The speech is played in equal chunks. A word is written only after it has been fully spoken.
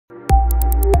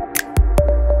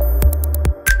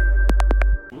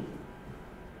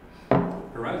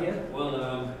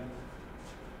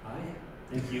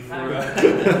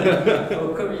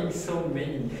For coming so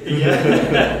many.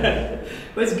 Yeah.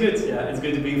 But it's good, yeah, it's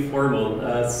good to be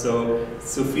informal. So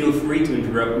feel free to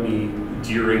interrupt me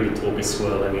during the talk as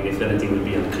well. I mean, if anything would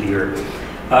be unclear.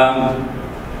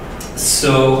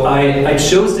 So I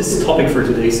chose this topic for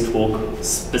today's talk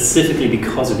specifically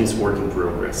because it is work in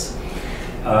progress.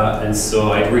 And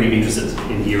so I'd really be interested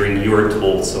in hearing your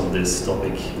thoughts on this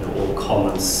topic. You know, all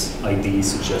comments,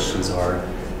 ideas, suggestions are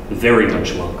very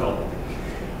much welcome.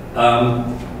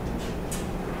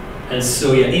 And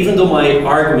so, yeah, even though my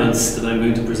arguments that I'm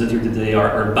going to present here today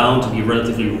are bound to be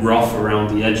relatively rough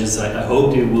around the edges, I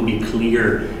hope they will be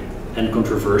clear and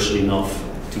controversial enough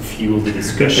to fuel the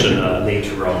discussion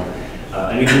later on.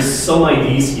 And there's some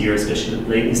ideas here, especially the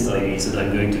Platonist ideas, that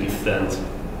I'm going to defend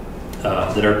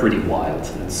that are pretty wild.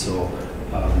 And so,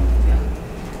 yeah.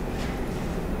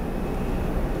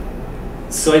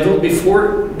 So I thought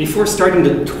before starting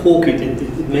the talk,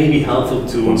 it may be helpful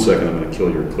to... 1 second, I'm going to kill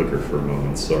your clicker for a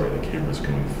moment. Sorry, the camera's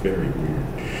going very weird.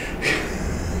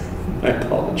 My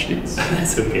apologies.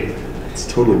 That's okay. It's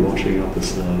totally washing out the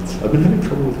slides. I've been having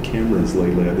trouble with cameras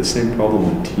lately. I had the same problem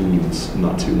on Teams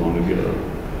not too long ago.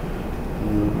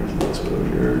 Where's the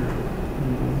exposure?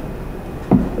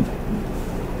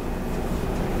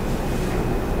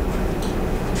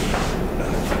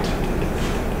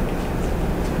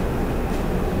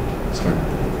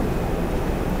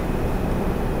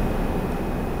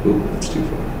 Oop, that's too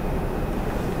far.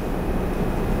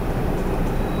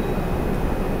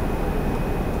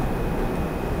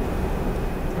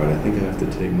 Alright, I think I have to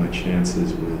take my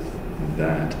chances with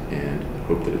that and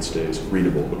hope that it stays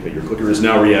readable. Okay, your clicker is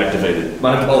now reactivated.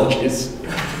 My apologies.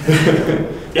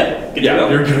 Yeah,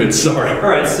 you're good, sorry.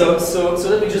 Alright, so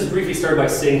let me just briefly start by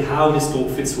saying how this talk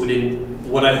fits within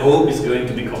what I hope is going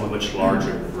to become a much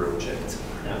larger project.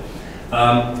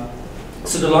 Yeah.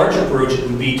 So the larger project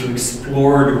would be to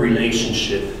explore the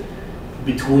relationship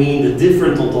between the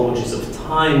different ontologies of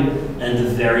time and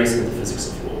the various metaphysics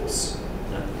of laws.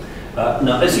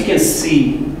 Now, as you can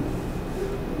see,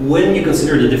 when you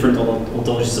consider the different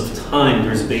ontologies of time,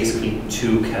 there's basically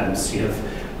two camps. You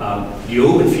have the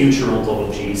open future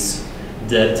ontologies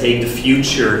that take the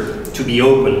future to be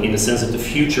open in the sense that the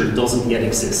future doesn't yet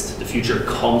exist. The future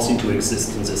comes into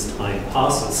existence as time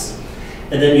passes.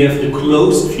 And then you have the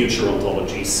closed future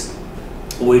ontologies,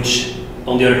 which,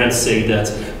 on the other hand, say that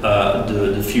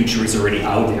the future is already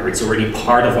out there. It's already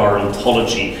part of our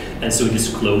ontology, and so it is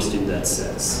closed in that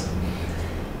sense.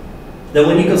 Then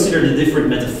when you consider the different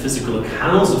metaphysical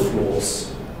accounts of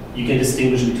laws, you can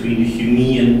distinguish between the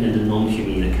Humean and the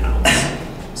non-Humean accounts.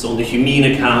 So on the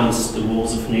Humean accounts, the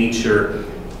laws of nature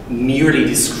merely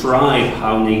describe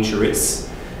how nature is,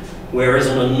 whereas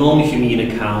on a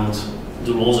non-Humean account,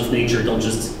 the laws of nature don't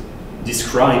just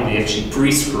describe, they actually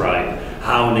prescribe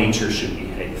how nature should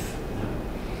behave.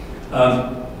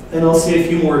 And I'll say a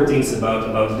few more things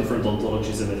about the different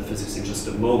ontologies and metaphysics in just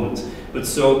a moment. But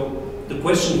so the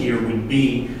question here would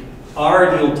be,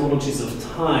 are the ontologies of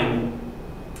time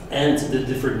and the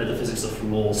different metaphysics of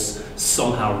laws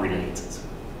somehow related?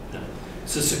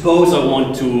 So suppose I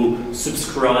want to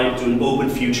subscribe to an open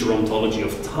future ontology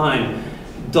of time.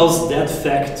 Does that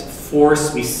fact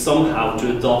force me somehow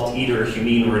to adopt either a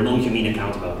Humean or a non-Humean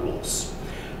account about laws?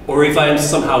 Or if I am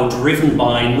somehow driven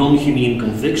by non-Humean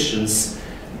convictions,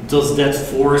 does that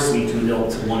force me to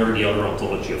adopt one or the other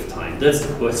ontology of time? That's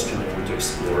the question I want to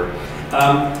explore.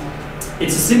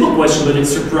 It's a simple question, but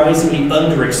it's surprisingly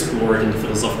underexplored in the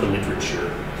philosophical literature.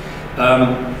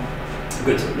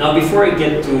 Good. Now, before I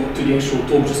get to the actual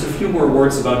talk, just a few more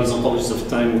words about these ontologies of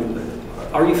time.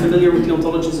 Are you familiar with the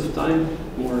ontologies of time,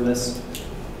 more or less?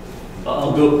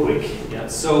 I'll go quick. Yeah.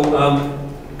 So,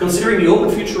 considering the open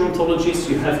future ontologies,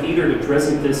 you have either the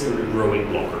presentist or the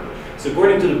growing blocker. So,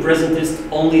 according to the presentist,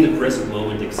 only the present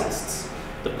moment exists.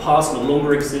 The past no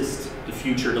longer exists. The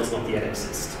future does not yet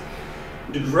exist.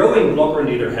 The growing blocker, on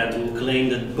the other hand, will claim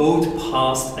that both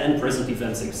past and present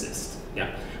events exist.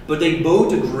 Yeah. But they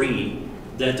both agree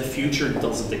that the future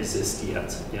doesn't exist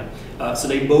yet. Yeah. So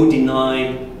they both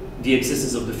deny the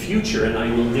existence of the future, and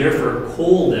I will therefore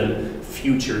call them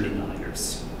future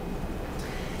deniers.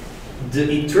 The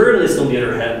eternalist, on the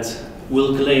other hand,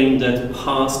 will claim that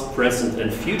past, present,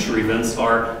 and future events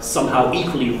are somehow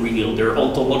equally real. They're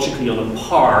ontologically on a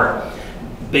par.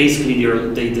 Basically,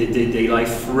 they lie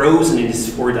frozen in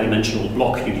this four-dimensional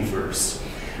block universe.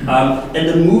 And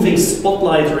the moving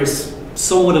spotlighter is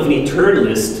somewhat of an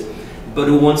eternalist, but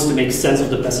who wants to make sense of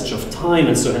the passage of time,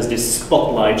 and so has this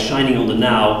spotlight shining on the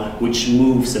now, which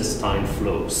moves as time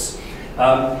flows.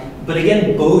 But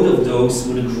again, both of those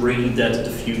would agree that the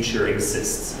future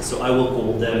exists, so I will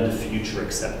call them the future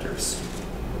acceptors.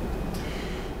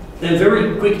 Then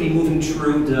very quickly moving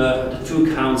through the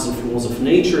two accounts of laws of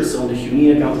nature. So on the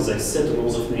Humean account, as I said, the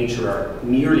laws of nature are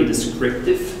merely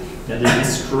descriptive. And they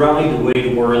describe the way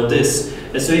the world is.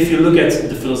 And so if you look at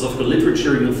the philosophical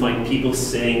literature, you'll find people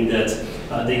saying that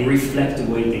they reflect the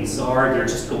way things are, they're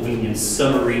just convenient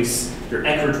summaries, they're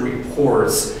accurate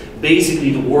reports.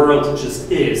 Basically, the world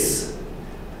just is,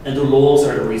 and the laws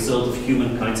are the result of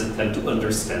humankind's attempt to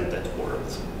understand that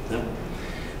world.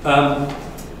 Yeah?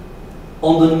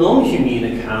 On the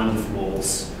non-Humean account of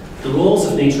laws, the laws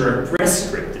of nature are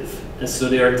prescriptive, and so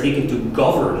they are taken to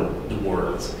govern the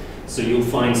world. So you'll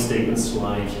find statements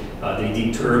like they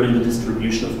determine the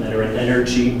distribution of matter and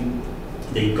energy,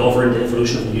 they govern the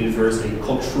evolution of the universe, they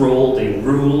control, they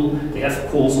rule, they have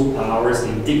causal powers,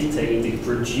 they dictate, they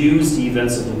produce the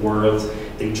events of the world,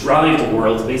 they drive the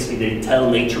world, basically they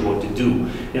tell nature what to do.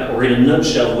 Yeah, or in a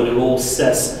nutshell, what a law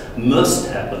says must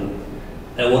happen,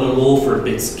 and what a law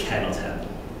forbids cannot happen.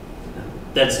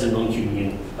 That's the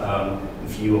non-Humean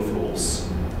view of laws.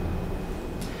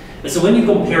 And so when you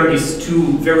compare these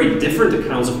two very different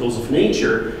accounts of laws of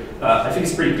nature, I think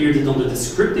it's pretty clear that on the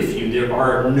descriptive view, there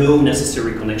are no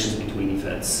necessary connections between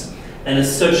events. And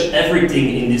as such,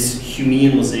 everything in this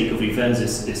Humean mosaic of events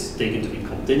is taken to be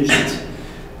contingent.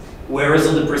 Whereas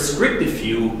on the prescriptive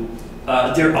view,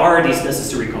 there are these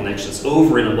necessary connections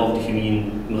over and above the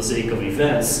Humean mosaic of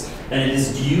events. And it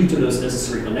is due to those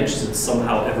necessary connections that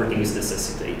somehow everything is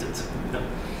necessitated.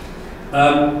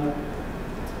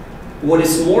 What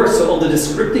is more, so on the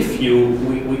descriptive view,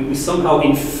 we somehow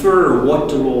infer what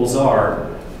the laws are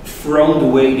from the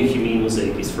way the Humean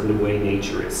mosaic is, from the way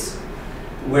nature is.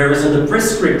 Whereas on the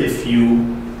prescriptive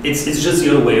view, it's just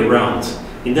the other way around.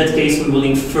 In that case, we will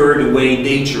infer the way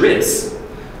nature is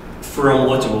from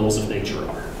what the laws of nature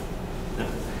are. Yeah.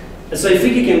 And so I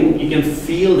think you can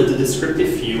feel that the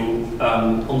descriptive view,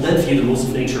 on that view, the laws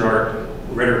of nature are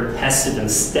rather passive and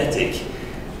static.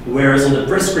 Whereas on the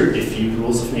prescriptive view, the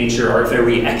laws of nature are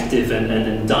very active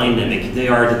and dynamic. They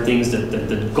are the things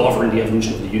that govern the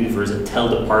evolution of the universe and tell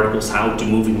the particles how to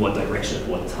move in what direction at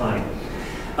what time.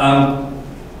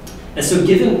 And so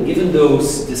given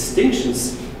those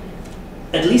distinctions,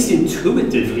 at least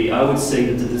intuitively, I would say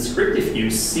that the descriptive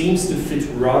view seems to fit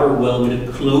rather well with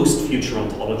a closed future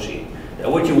ontology.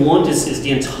 What you want is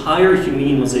the entire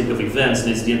Humean mosaic of events,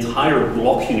 is the entire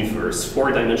block universe,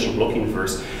 four-dimensional block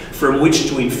universe, from which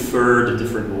to infer the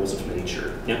different laws of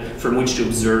nature, yeah? From which to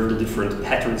observe the different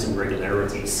patterns and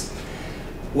regularities.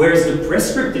 Whereas the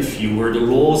prescriptive view, where the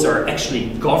laws are actually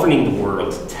governing the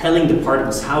world, telling the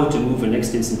particles how to move in the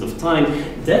next instant of time,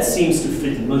 that seems to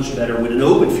fit much better with an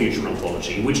open future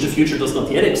ontology, in which the future does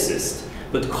not yet exist,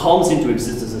 but comes into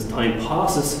existence as time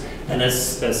passes, and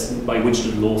as by which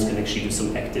the laws can actually do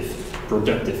some active,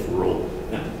 productive role.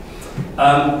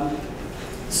 Yeah?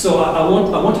 So I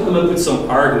want to come up with some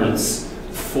arguments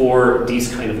for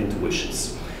these kind of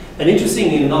intuitions. And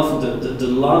interestingly enough, the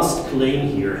last claim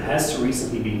here has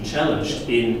recently been challenged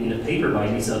in a paper by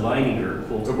Leininger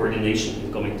called Coordination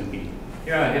in Coming to Be.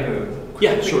 Yeah, I have a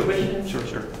quick question.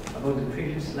 Sure. About the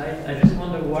previous slide. I just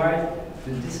wonder why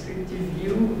the descriptive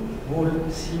view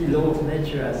would see law of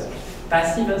nature as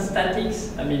passive and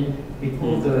statics. I mean, we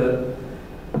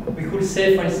could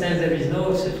say, for instance, there is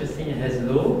no such a thing as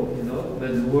law,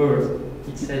 but the world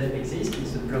itself exists.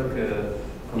 It's a block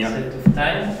concept of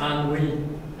time, and we,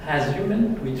 as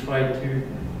humans, we try to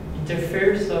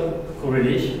interfere some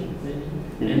correlation,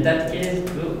 maybe. In that case,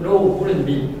 law wouldn't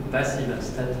be passive and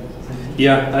static.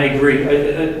 Yeah, I agree.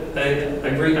 I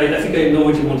agree. I think I know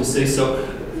what you want to say. So,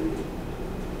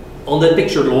 on that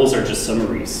picture, laws are just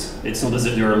summaries. It's not as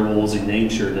if there are laws in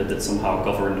nature that somehow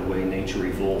govern the way nature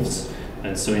evolves.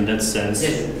 And so, in that sense,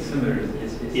 yes, summaries.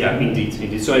 Yes. Yeah,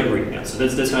 indeed. So I agree. Yeah. So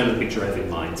that's kind of the picture I have in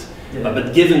mind. Yeah.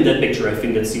 But given that picture, I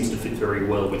think that seems to fit very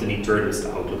well with an eternalist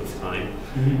outlook of time.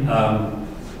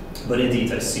 Mm-hmm. But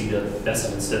indeed, I see that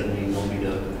passive and static may not be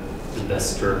the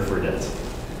best term for that.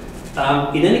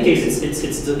 In any case,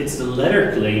 it's the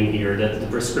latter claim here that the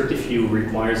prescriptive view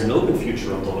requires an open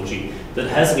future ontology that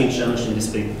has been challenged in this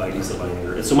paper by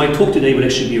Leininger. And so my talk today would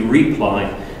actually be a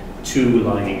reply to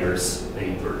Leininger's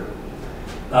paper.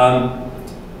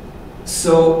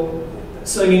 So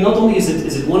I mean, not only is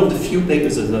it one of the few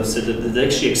papers, as I've said, that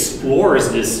actually explores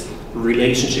this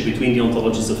relationship between the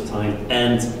ontologies of time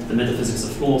and the metaphysics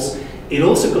of laws, it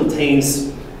also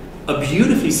contains a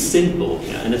beautifully simple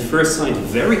and at first sight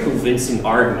very convincing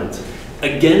argument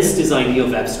against this idea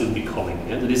of absolute becoming.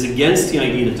 That is against the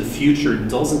idea that the future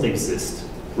doesn't exist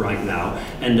right now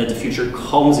and that the future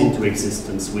comes into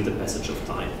existence with the passage of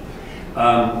time.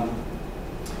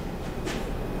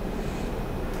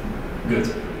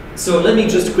 Good. So let me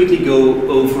just quickly go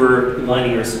over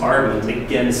Leininger's argument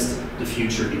against the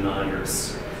future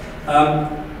deniers.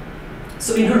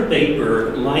 So in her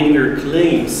paper, Leininger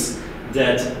claims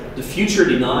that the future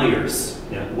deniers,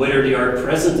 whether they are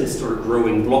presentist or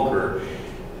growing blocker,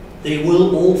 they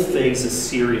will all face a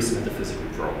serious metaphysical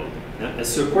problem. And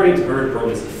so according to her, the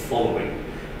problem is the following.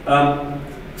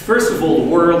 First of all, the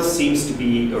world seems to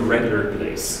be a regular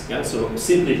place. So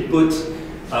simply put,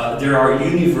 there are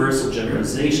universal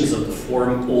generalizations of the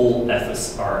form all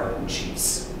F's are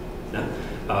G's.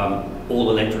 All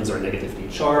electrons are negatively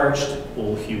charged,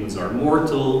 all humans are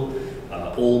mortal,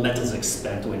 all metals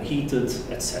expand when heated,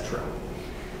 etc.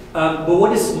 But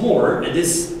what is more, and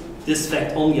this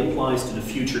fact only applies to the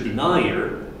future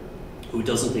denier, who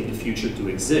doesn't take the future to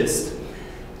exist,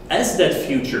 as that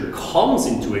future comes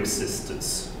into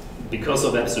existence because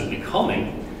of absolute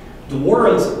becoming, the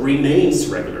world remains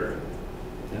regular.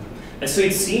 And so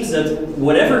it seems that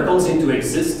whatever comes into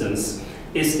existence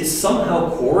is somehow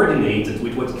coordinated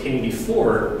with what came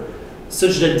before,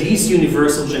 such that these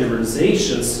universal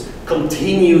generalizations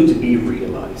continue to be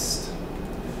realized.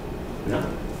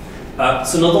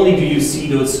 So not only do you see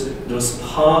those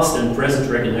past and present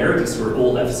regularities where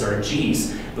all F's are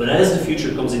G's, but as the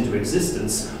future comes into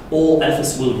existence, all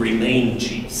F's will remain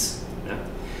G's.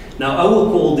 Now I will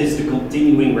call this the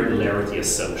continuing regularity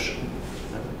assumption.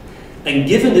 And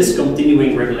given this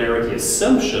continuing regularity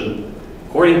assumption,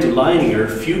 according to Leininger,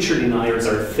 future deniers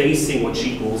are facing what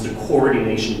she calls the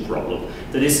coordination problem.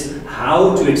 That is,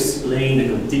 how to explain the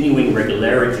continuing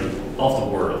regularity of the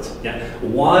world.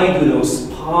 Why do those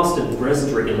past and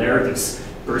present regularities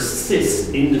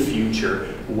persist in the future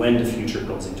when the future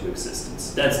comes into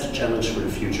existence? That's the challenge for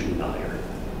the future denier.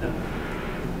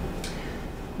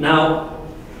 Now,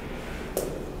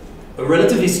 a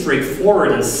relatively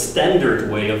straightforward and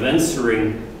standard way of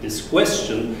answering this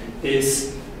question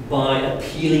is by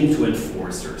appealing to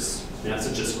enforcers,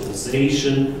 such as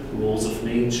causation, laws of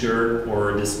nature,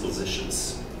 or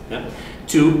dispositions.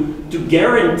 To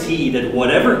guarantee that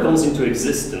whatever comes into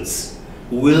existence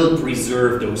will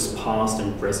preserve those past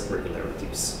and present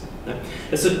regularities.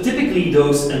 And so typically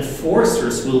those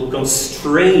enforcers will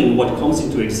constrain what comes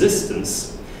into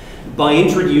existence by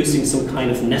introducing some kind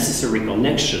of necessary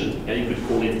connection, you could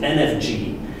call it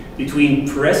NFG, between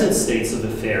present states of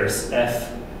affairs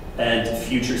F and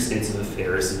future states of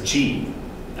affairs G.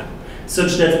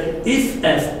 Such that if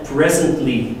F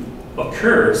presently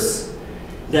occurs,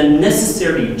 then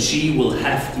necessarily G will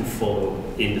have to follow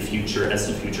in the future as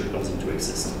the future comes into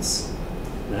existence.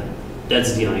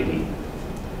 That's the idea.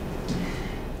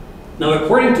 Now,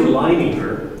 according to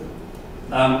Leininger,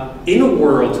 in a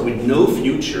world with no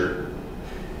future,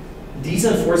 these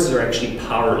enforcers are actually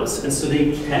powerless, and so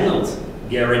they cannot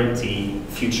guarantee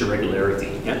future regularity.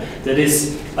 That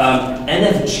is,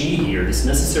 NFG here, this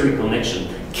necessary connection,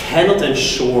 cannot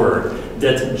ensure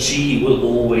that G will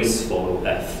always follow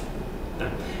F.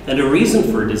 And the reason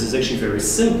for this is actually very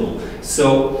simple.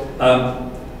 So,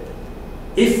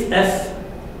 if F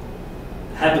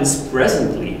happens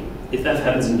presently, if F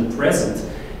happens in the present,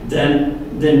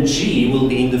 then G will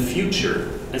be in the future.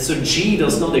 And so G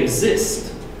does not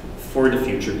exist for the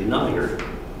future denier.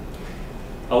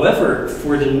 However,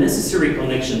 for the necessary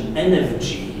connection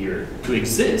NFG here to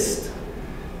exist,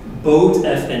 both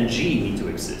F and G need to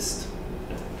exist.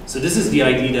 So this is the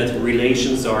idea that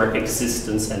relations are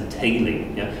existence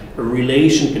entailing. A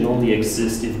relation can only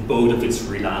exist if both of its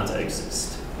relata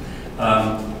exist.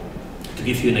 To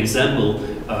give you an example,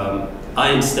 I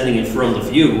am standing in front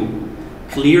of you.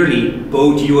 Clearly,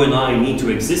 both you and I need to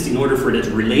exist in order for that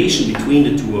relation between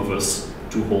the two of us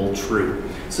to hold true.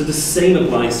 So the same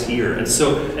applies here. And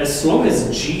so as long as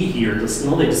G here does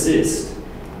not exist,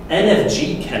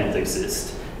 NFG cannot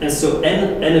exist. And so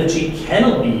NFG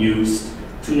cannot be used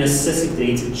to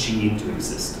necessitate G into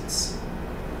existence.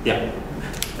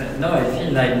 But now I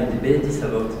feel like the debate is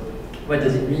about what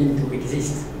does it mean to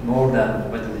exist more than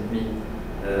what does it mean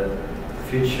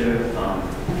future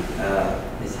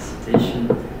necessitation.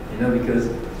 Because,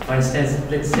 for instance,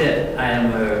 let's say I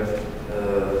am a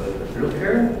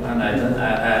blocker and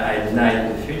I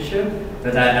deny the future,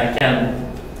 but I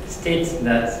can state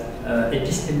that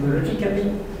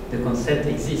epistemologically the concept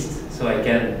exists, so I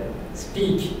can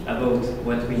speak about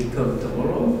what will come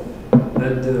tomorrow,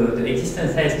 but the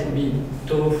existence has to be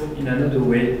taught in another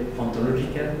way,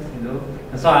 ontological,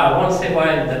 And so I won't say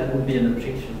why that would be an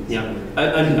objection.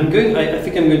 I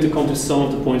think I'm going to come to some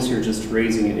of the points you're just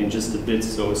raising in just a bit,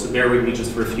 so bear with me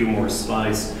just for a few more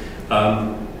slides.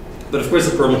 But of course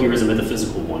the problem here is a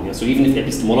metaphysical one. So even if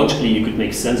epistemologically you could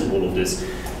make sense of all of this,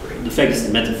 the fact is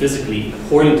that metaphysically,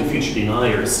 according to future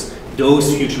deniers,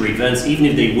 those future events, even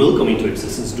if they will come into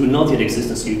existence, do not yet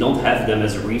exist, so you don't have them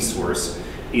as a resource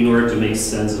in order to make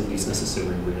sense of these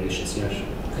necessary relations. Yeah, sure.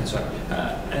 Okay, sorry.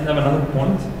 And I have another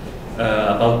point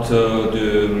about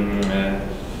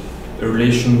the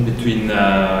relation between,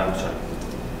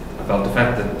 about the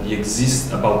fact that the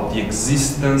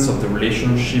existence of the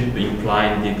relationship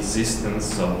implying the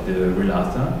existence of the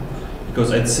relata,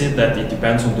 because I'd say that it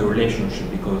depends on the relationship,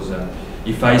 because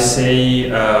if I say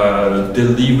the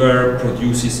liver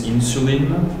produces insulin,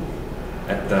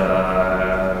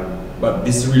 but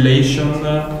this relation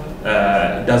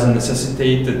doesn't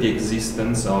necessitate the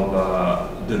existence of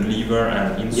the liver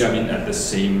and insulin at the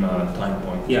same time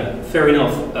point. Yeah, fair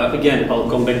enough. Again, I'll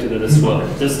come back to that as well.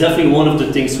 That's definitely one of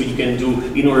the things we can do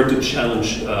in order to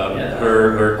challenge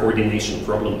her coordination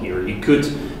problem here. You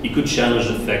could challenge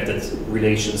the fact that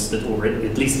relations that already,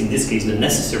 at least in this case, the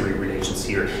necessary relations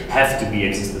here, have to be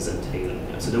existence entailing.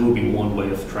 Yeah, so that would be one way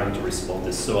of trying to respond to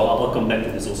this. So I'll come back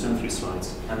to this also in a few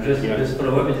slides. I'm just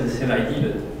follow up with the same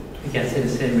idea, but we can say the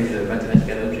same with the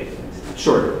mathematical object.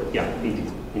 Sure. Yeah, indeed.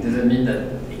 It doesn't mean that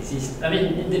it exists. I mean,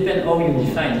 it depends how you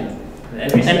define it.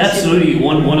 And absolutely,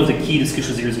 one of the key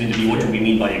discussions here is going to be what do we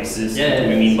mean by exist, what do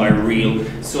we mean by real.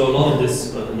 So a lot of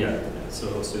this, so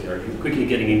you're quickly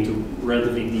getting into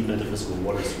relatively deep metaphysical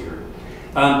waters here.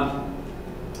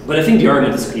 But I think the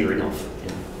argument is clear enough,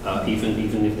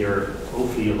 even if there are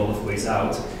hopefully a lot of ways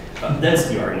out. That's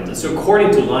the argument. So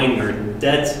according to Leininger,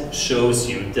 that shows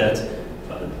you that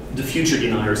the future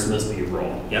deniers must be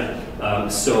wrong. Yeah.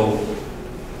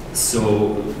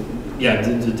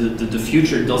 The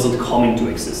future doesn't come into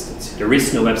existence. There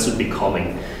is no absolute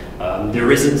becoming.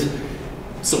 There isn't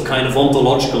some kind of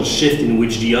ontological shift in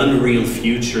which the unreal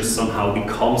future somehow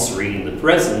becomes real in the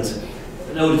present.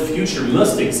 No, the future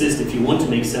must exist if you want to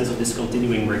make sense of this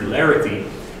continuing regularity.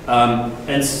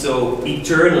 And so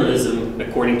eternalism,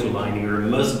 according to Leininger,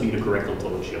 must be the correct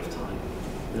ontology of time.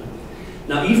 Yeah.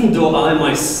 Now, even though I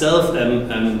myself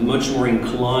am much more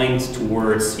inclined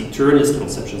towards eternist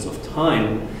conceptions of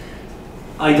time,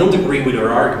 I don't agree with her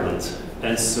argument.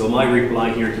 And so my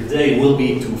reply here today will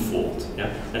be twofold. Yeah?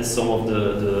 And some of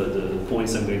the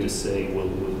points I'm going to say will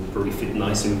probably fit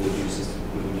nicely with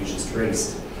what you just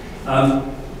raised.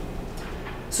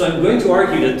 So I'm going to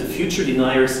argue that the future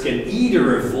deniers can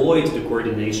either avoid the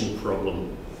coordination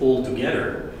problem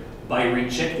altogether by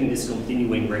rejecting this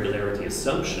continuing regularity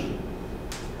assumption,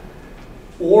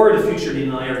 or the future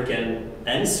denier can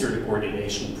answer the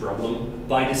coordination problem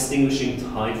by distinguishing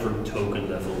time from token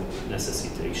level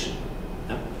necessitation.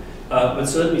 Yeah? But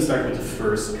so let me start with the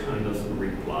first kind of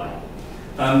reply.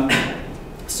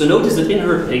 So notice that in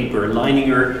her paper,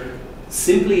 Leininger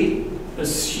simply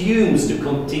assumes the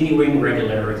continuing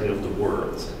regularity of the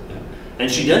world. Yeah? And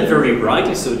she then very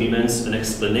rightly so demands an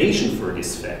explanation for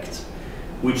this fact,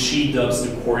 which she dubs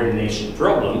the coordination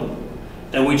problem,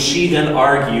 and which she then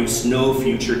argues no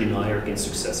future denier can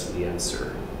successfully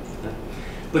answer. Yeah?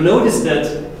 But notice that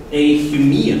a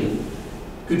Humean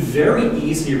could very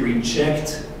easily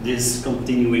reject this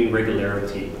continuing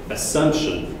regularity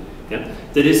assumption. Yeah?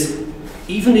 That is,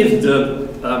 even if the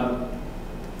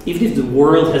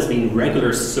world has been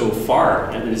regular so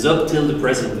far, and it is up till the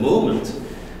present moment,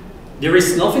 there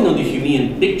is nothing on the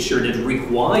Humean picture that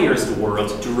requires the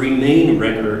world to remain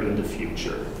regular in the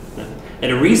future.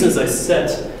 And the reason, as I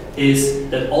said, is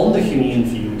that on the Humean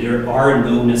view, there are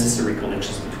no necessary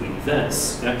connections between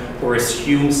events. Or as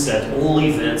Hume said, all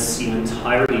events seem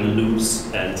entirely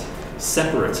loose and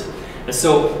separate. And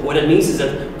so what it means is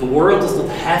that the world does not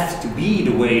have to be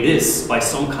the way it is by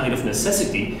some kind of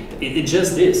necessity. It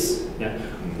just is. Yeah?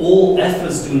 All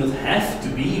f's do not have to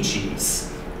be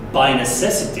g's by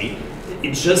necessity.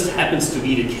 It just happens to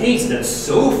be the case that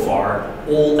so far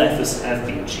all f's have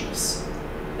been g's.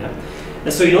 Yeah?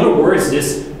 And so in other words,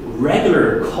 this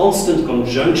regular, constant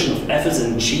conjunction of f's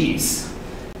and g's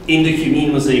in the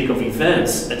Humean mosaic of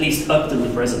events, at least up to the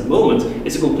present moment,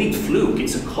 is a complete fluke.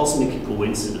 It's a cosmic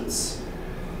coincidence.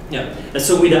 Yeah. And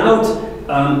so without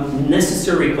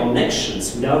necessary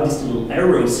connections, without these little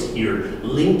arrows here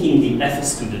linking the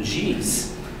f's to the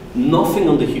g's, nothing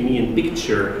on the Humean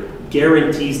picture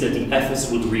guarantees that the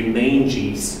f's will remain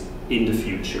g's in the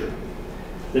future.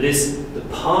 That is, the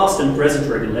past and present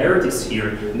regularities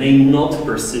here may not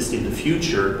persist in the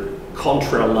future,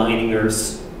 contra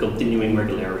Leininger's continuing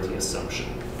regularity assumption.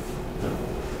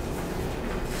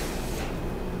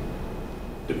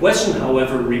 The question,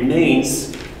 however,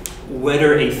 remains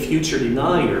whether a future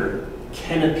denier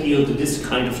can appeal to this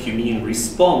kind of Humean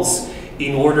response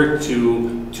in order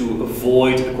to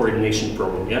avoid a coordination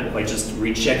problem, yeah? By just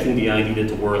rejecting the idea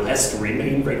that the world has to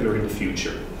remain regular in the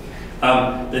future.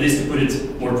 That is, to put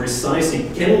it more precisely,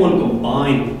 can one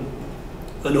combine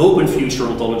an open future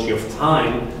ontology of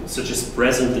time, such as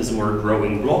presentism or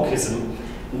growing blockism,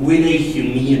 with a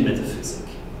Humean metaphysic?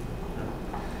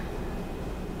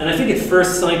 And I think at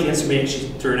first sight the answer may actually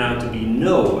turn out to be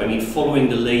no. I mean, following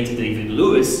the late David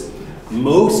Lewis,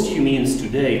 most Humeans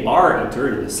today are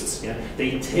eternalists. Yeah?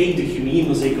 They take the Humean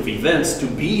mosaic of events to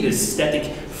be this static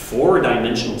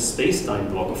four-dimensional space-time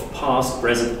block of past,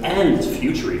 present, and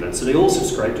future events. So they all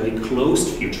subscribe to a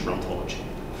closed future ontology.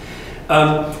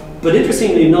 But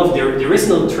interestingly enough, there is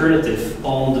an alternative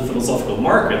on the philosophical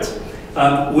market,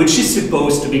 which is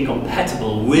supposed to be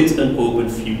compatible with an open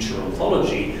future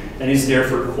ontology, and is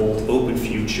therefore called open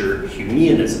future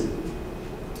Humeanism.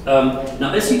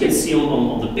 Now, as you can see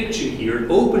on the picture here,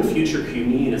 open future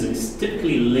Humeanism is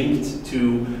typically linked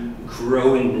to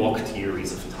growing block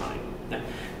theories of time.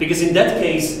 Because in that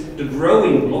case, the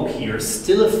growing block here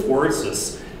still affords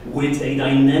us with a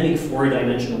dynamic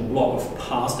four-dimensional block of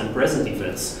past and present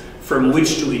events from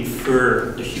which to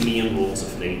infer the Humean laws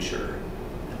of nature.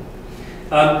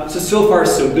 So far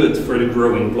so good for the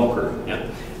growing blocker. Yeah.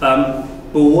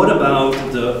 But what about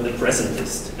the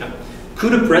presentist? Yeah.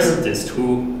 Could a presentist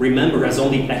who, remember, has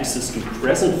only access to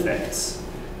present facts,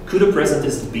 could a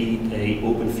presentist be an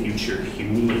open future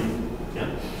Humean?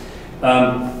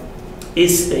 Yeah.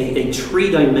 Is a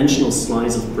three-dimensional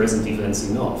slice of present events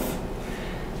enough?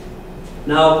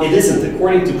 Now, it isn't.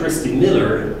 According to Christy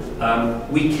Miller,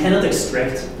 we cannot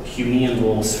extract Humean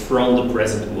laws from the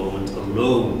present moment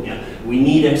alone. Yeah? We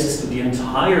need access to the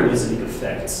entire mosaic of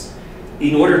facts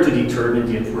in order to determine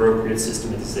the appropriate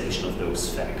systematization of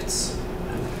those facts.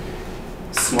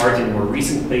 Smart, in more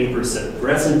recent papers, said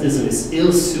presentism is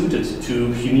ill-suited to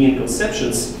Humean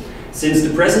conceptions, since the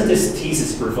presentist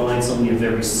thesis provides only a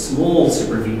very small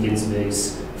supervenience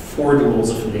base for the laws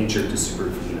of nature to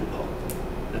supervene upon.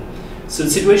 So the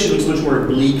situation looks much more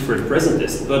bleak for the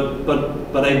presentist,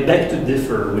 but I beg to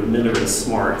differ with Miller and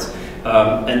Smart,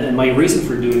 and my reason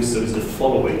for doing so is the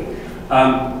following.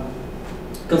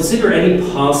 Consider any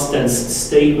past tense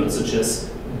statement, such as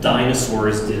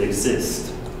dinosaurs did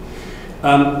exist.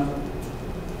 Now,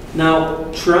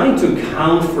 trying to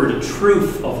account for the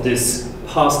truth of this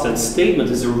past tense statement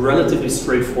is a relatively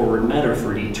straightforward matter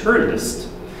for the eternalist,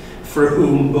 for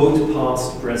whom both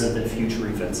past, present, and future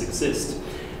events exist.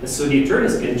 And so the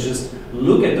eternalist can just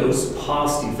look at those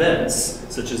past events,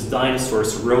 such as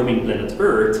dinosaurs roaming planet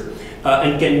Earth,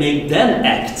 and can make them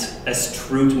act as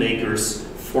truth makers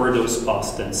for those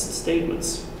past tense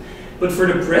statements. But for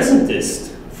the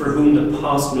presentist, for whom the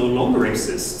past no longer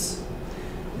exists,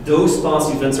 those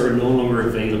past events are no longer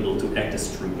available to act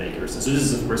as truth makers. And so this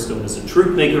is, of course, known as a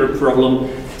truth maker problem.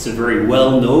 It's a very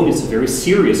well-known, it's a very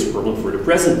serious problem for the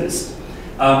presentist.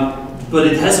 But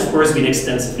it has, of course, been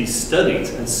extensively studied.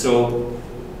 And so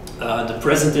the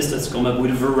presentist has come up with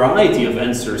a variety of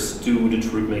answers to the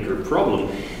truth maker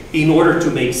problem in order to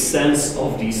make sense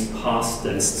of these past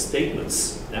tense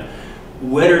statements. Yeah?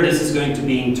 Whether this is going to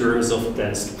be in terms of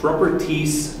tensed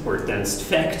properties, or tensed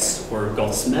facts, or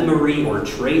God's memory, or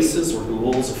traces, or the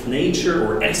laws of nature,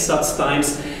 or ersatz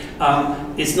times,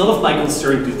 it's not of my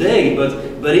concern today,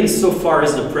 but insofar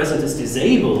as the presentist is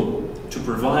able to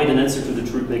provide an answer to the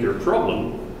truth maker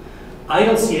problem, I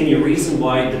don't see any reason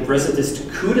why the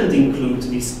presentist couldn't include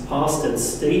these past tense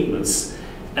statements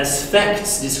as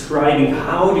facts describing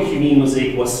how the Humean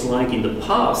mosaic was like in the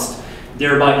past,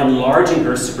 thereby enlarging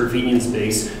her supervenience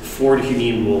base for the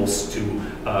Humean laws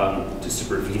to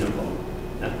supervene upon.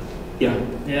 Yeah?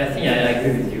 Yeah, I think I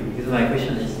agree with you, because my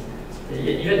question is,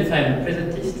 even if I'm a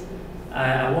presentist,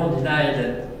 I won't deny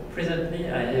that presently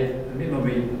I have a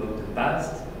memory of the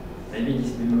past. Maybe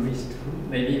this memory is true.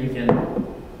 Maybe we can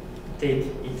take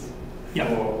it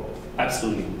for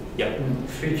absolutely. Yeah.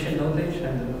 Future knowledge, I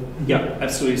don't know. Yeah,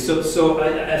 absolutely. So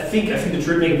I think the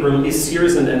truth making problem is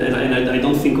serious, and I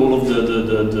don't think all of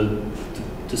the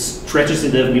strategies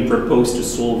that have been proposed to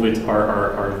solve it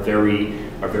are very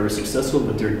successful,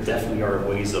 but there definitely are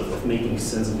ways of making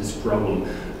sense of this problem,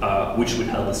 which would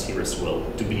help us here as well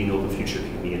to be an open future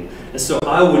Humean. And so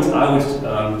I would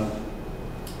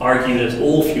argue that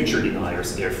all future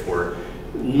deniers, therefore,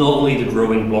 not only the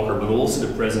growing blocker but also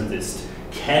the presentist,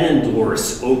 can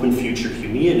endorse open future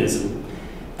Humeanism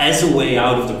as a way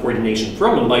out of the coordination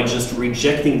problem by just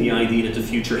rejecting the idea that the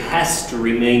future has to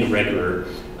remain regular,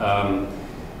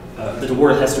 that the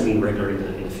world has to remain regular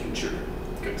in the future.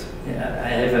 Good. Yeah, I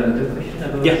have another question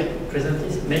about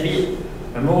presentist. Maybe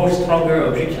a more stronger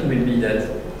objection will be that,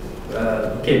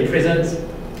 okay, present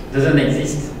doesn't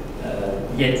exist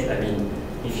yet. I mean,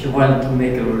 if you want to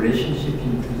make a relationship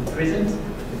into the present,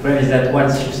 the problem is that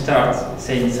once you start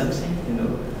saying something,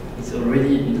 it's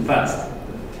already in the past.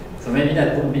 So maybe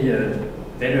that would be a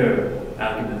better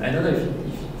argument. I don't know if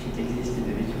it exists in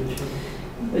the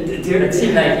literature. It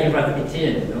seems like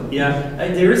Epictean, you know? Yeah,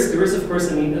 there is of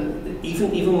course, I mean,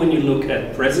 even when you look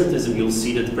at presentism, you'll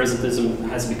see that presentism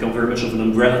has become very much of an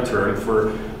umbrella term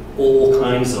for all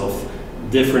kinds of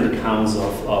different accounts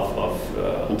of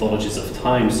ontologies of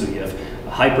time. So you have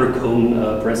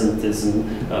hypercone presentism,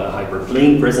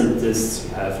 hyperplane presentists,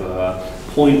 you have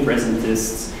point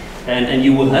presentists, and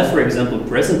you will have, for example,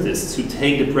 presentists who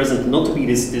take the present not to be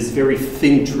this very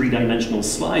thin three-dimensional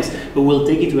slice, but will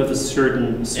take it to have a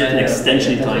certain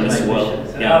extension in time as well.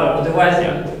 So otherwise,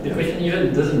 the question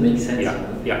even doesn't make sense. Yeah, you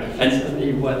know? yeah. It's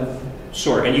only one.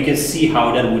 Sure, and you can see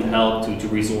how that would help to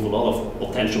resolve a lot of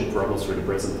potential problems for the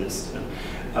presentist.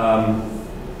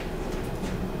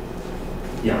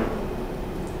 Yeah.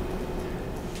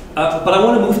 But I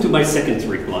want to move to my second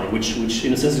reply, which in a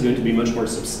sense is going to be much more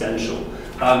substantial.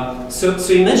 So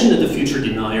imagine that the future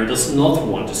denier does not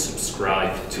want to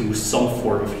subscribe to some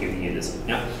form of Humeanism.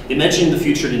 Yeah? Imagine the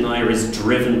future denier is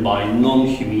driven by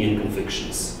non-Humean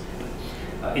convictions.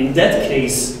 In that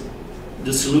case,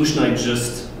 the solution I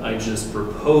just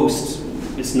proposed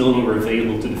is no longer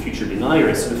available to the future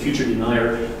denier, so the future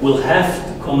denier will have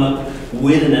to come up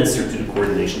with an answer to the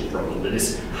coordination problem. That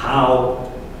is,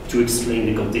 how to explain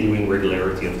the continuing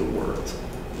regularity of the world.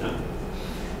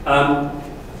 Yeah.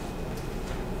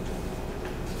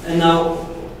 And now,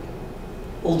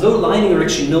 although Leininger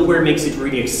actually nowhere makes it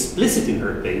really explicit in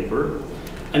her paper,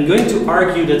 I'm going to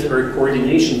argue that her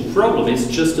coordination problem is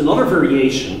just another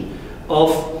variation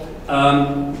of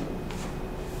a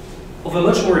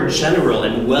much more general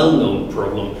and well-known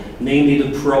problem, namely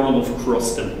the problem of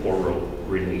cross-temporal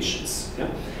relations. Yeah?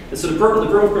 And so the problem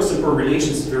of cross-temporal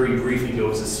relations very briefly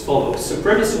goes as follows. So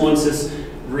premise one says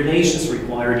relations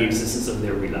require the existence of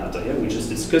their relata. Yeah? We just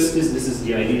discussed this. This is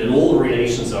the idea that all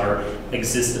relations are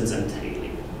existence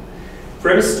entailing.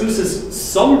 Premise two says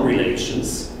some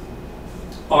relations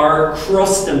are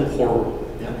cross-temporal.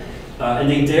 Yeah? And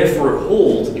they therefore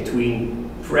hold between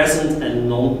present and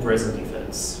non-present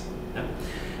events. Yeah?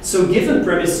 So given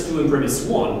premise two and premise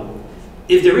one,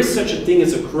 if there is such a thing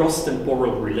as a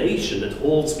cross-temporal relation that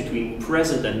holds between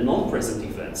present and non-present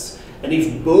events, and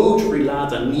if both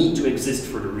relata need to exist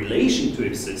for the relation to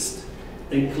exist,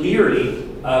 then clearly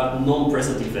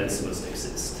non-present events must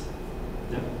exist.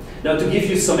 Yeah? Now, to give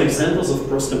you some examples of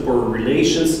cross-temporal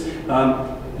relations,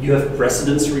 you have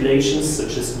precedence relations,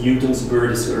 such as Newton's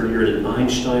bird is earlier than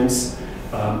Einstein's.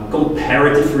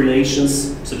 Comparative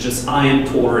relations, such as I am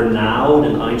taller now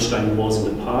than Einstein was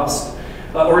in the past.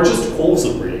 Or just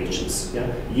causal relations. Yeah?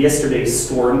 Yesterday's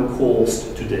storm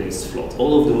caused today's flood.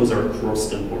 All of those are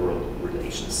cross-temporal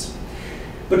relations.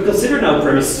 But consider now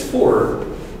premise 4.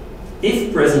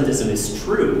 If presentism is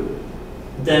true,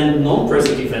 then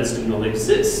non-present events do not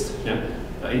exist. Yeah?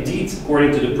 Indeed,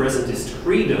 according to the presentist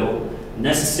credo,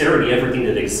 necessarily everything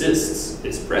that exists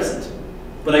is present.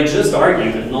 But I just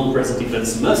argued that non-present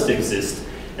events must exist,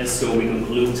 and so we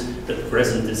conclude that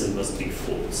presentism must be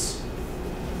false.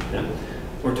 Yeah?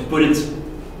 Or to put it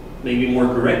maybe more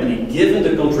correctly, given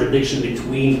the contradiction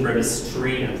between premise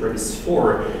 3 and premise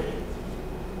 4,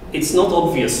 it's not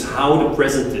obvious how the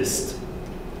presentist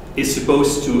is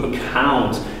supposed to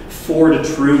account for the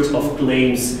truth of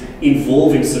claims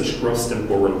involving such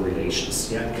cross-temporal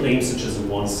relations. Yeah? Claims such as the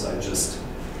ones I've just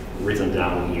written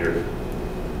down here.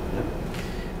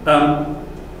 Yeah?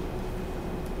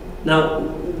 Now,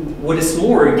 what is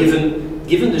more, given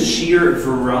the sheer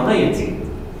variety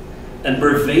and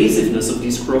pervasiveness of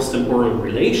these cross-temporal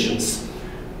relations,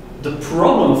 the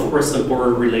problem of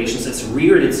cross-temporal relations has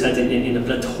reared its head in a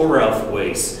plethora of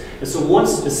ways. And so one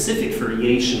specific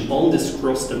variation on this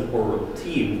cross-temporal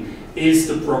theme is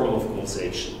the problem of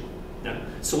causation. Yeah.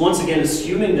 So once again,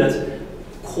 assuming that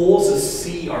causes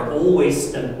C are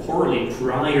always temporally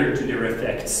prior to their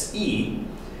effects E,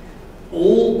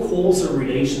 all causal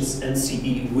relations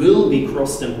NCE will be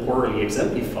cross-temporally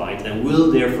exemplified and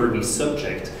will therefore be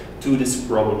subject to this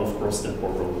problem of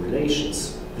cross-temporal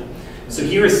relations. Yeah. So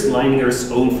here is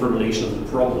Leininger's own formulation of the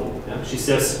problem. Yeah. She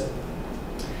says,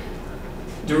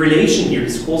 the relation here,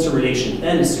 this causal relation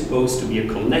N, is supposed to be a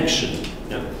connection.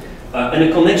 Yeah. And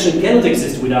a connection cannot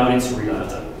exist without its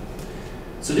relata.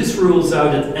 So this rules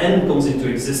out that N comes into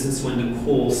existence when the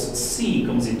cause C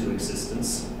comes into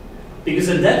existence, because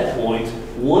at that point,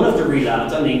 one of the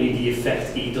relata, namely the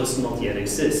effect E, does not yet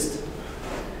exist.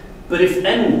 But if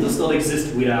N does not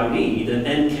exist without E, then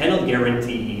N cannot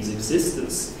guarantee E's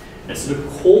existence. And so the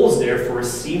cause, therefore,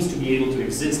 seems to be able to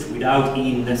exist without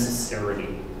E necessarily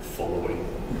following.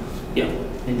 Yeah?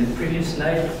 In the previous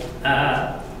slide,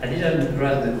 I didn't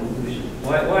grasp the conclusion.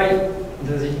 Why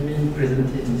does it mean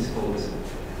presentism is false?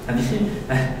 I mean,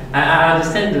 I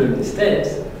understand the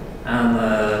steps, and,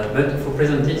 but for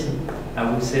presentism,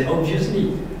 I would say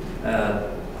obviously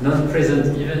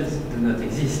non-present events do not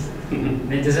exist.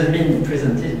 But it doesn't mean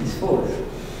presentism is false.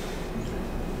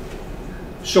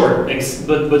 Sure,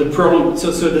 but the problem.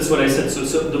 So that's what I said.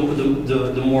 So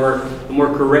the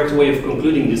more correct way of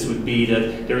concluding this would be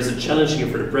that there is a challenge here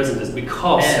for the presentist,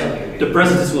 because the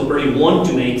presentist will probably want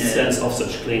to make sense of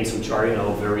such claims, which are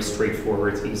very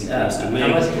straightforward, easy claims to make.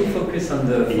 I was too focused on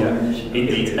the formulation.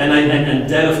 Indeed, and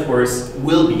that of course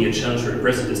will be a challenge for the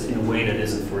presentist in a way that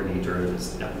isn't for the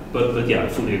eternalist. Yeah. But yeah, I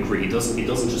fully agree. It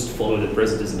doesn't just follow that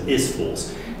presentism is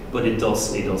false, but it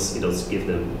does give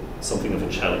them something of a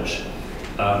challenge.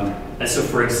 And so,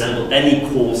 for example, any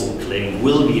causal claim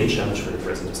will be a challenge for the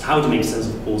presentist. How to make sense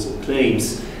of causal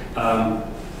claims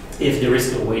if there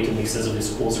is no way to make sense of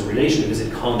this causal relation, because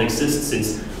it can't exist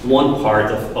since one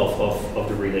part of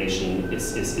the relation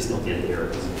is not yet there,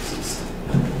 it doesn't exist.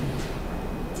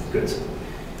 Good.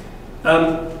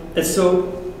 And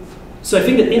so I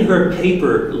think that in her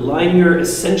paper, Leininger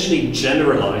essentially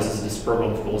generalizes this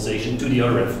problem of causation to the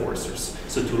other enforcers.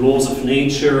 So to laws of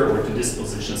nature or to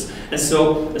dispositions. And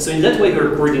so in that way,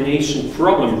 her coordination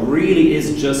problem really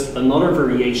is just another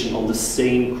variation on the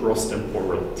same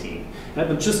cross-temporal theme.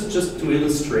 But just to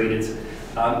illustrate it,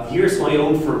 here's my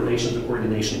own formulation of the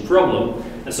coordination problem.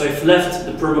 And so I've left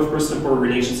the problem of cross-temporal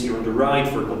relations here on the right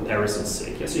for comparison's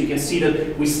sake. Yeah? So you can see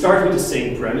that we start with the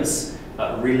same premise.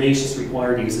 Relations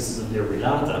require the existence of their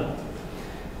relata.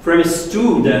 Premise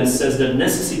 2 then says that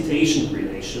necessitation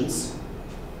relations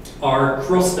are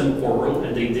cross-temporal,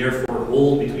 and they therefore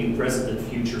hold between present and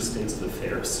future states of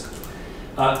affairs.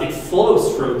 It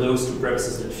follows from those two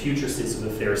premises that future states of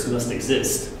affairs must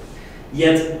exist.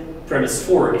 Yet, premise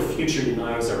 4, if future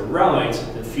deniers are right,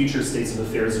 then future states of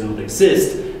affairs do not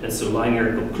exist, and so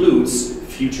Leininger concludes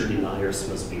future deniers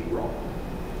must be wrong.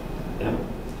 Yeah?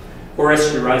 Or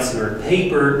as she writes in her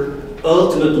paper,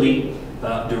 ultimately,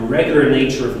 the regular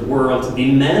nature of the world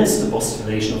demands the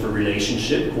postulation of a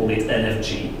relationship, call it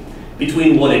NFG,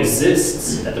 between what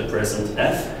exists at the present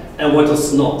F and what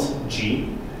does not, G,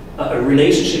 a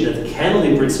relationship that cannot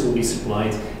in principle be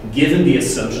supplied given the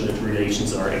assumption that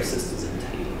relations are existence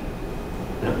entailing.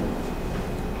 Yeah.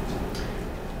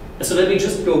 So let me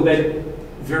just go back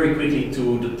very quickly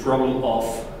to the problem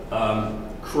of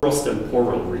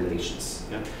cross-temporal relations.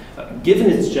 Yeah. Given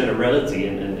its generality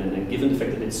and given the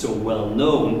fact that it's so well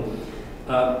known,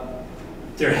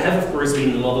 there have, of course,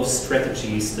 been a lot of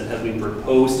strategies that have been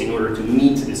proposed in order to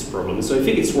meet this problem. So I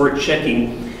think it's worth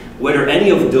checking whether any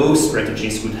of those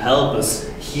strategies would help us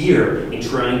here in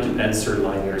trying to answer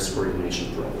Leininger's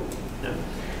coordination problem. Yeah.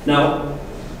 Now,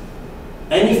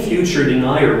 any future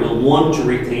denier will want to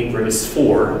retain premise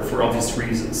 4 for obvious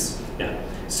reasons. Yeah.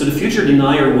 So the future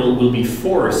denier will be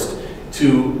forced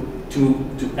to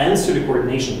answer the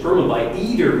coordination problem by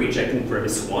either rejecting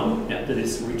premise 1, yeah, that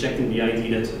is rejecting the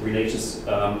idea that relations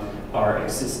are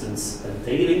existence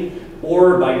entailing,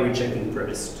 or by rejecting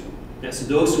premise 2. Yeah, so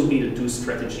those will be the two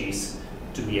strategies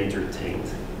to be entertained.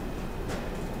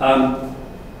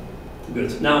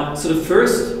 Good. Now, so the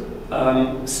first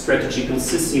strategy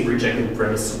consists in rejecting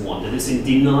premise 1, that is in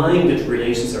denying that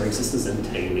relations are existence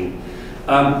entailing.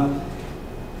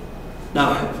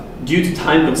 Now, due to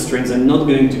time constraints, I'm not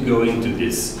going to go into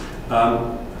this,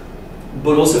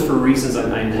 but also for reasons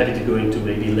I'm happy to go into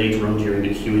maybe later on during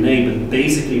the Q&A, but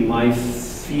basically my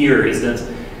fear is that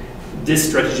this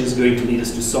strategy is going to lead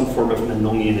us to some form of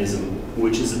non-Humeanism,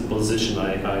 which is a position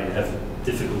I have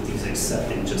difficulties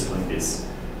accepting just like this.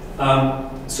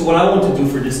 So what I want to do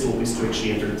for this talk is to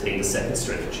actually entertain the second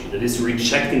strategy, that is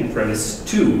rejecting premise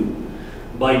 2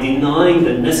 by denying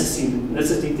that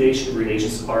necessitation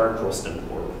relations are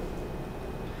cross-temporal.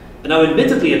 And now,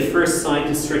 admittedly, at first sight,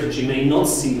 this strategy may not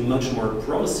seem much more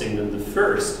promising than the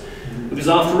first, because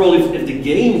after all, if the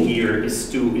game here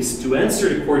is to answer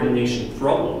the coordination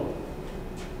problem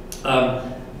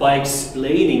by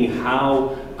explaining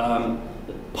how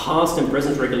past and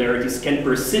present regularities can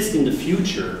persist in the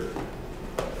future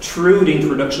through the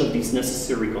introduction of these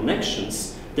necessary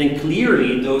connections, then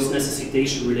clearly those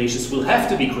necessitation relations will have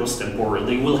to be cross-temporal.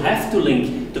 They will have to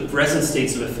link the present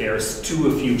states of affairs to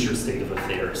a future state of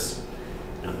affairs.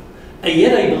 And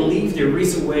yet I believe there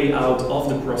is a way out of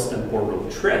the cross-temporal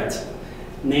threat,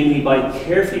 namely by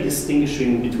carefully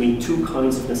distinguishing between two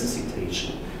kinds of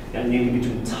necessitation, namely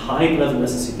between type-level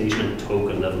necessitation and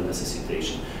token-level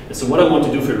necessitation. And so what I want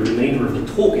to do for the remainder of the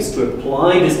talk is to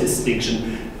apply this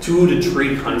distinction to the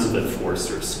three kinds of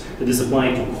enforcers. That is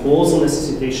applied to causal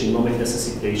necessitation, nomic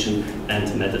necessitation,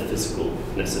 and metaphysical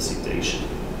necessitation.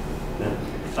 Yeah.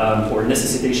 or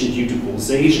necessitation due to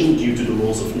causation, due to the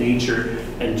laws of nature,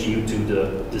 and due to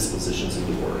the dispositions in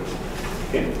the world.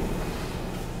 Okay.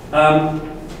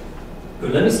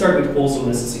 Good. Let me start with causal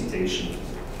necessitation.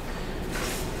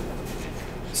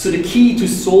 So the key to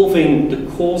solving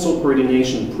the causal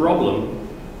coordination problem,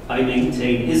 I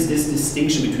maintain, is this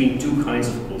distinction between two kinds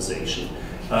of causation,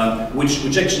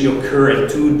 which actually occur at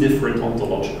two different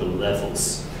ontological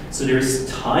levels. So there is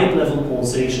type level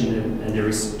causation and there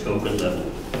is token level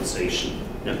causation.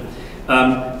 Yeah?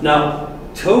 Now,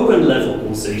 token level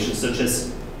causation, such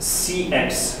as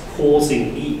CX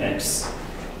causing EX,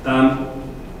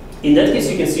 in that case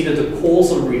you can see that the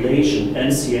causal relation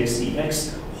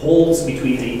NCX-EX holds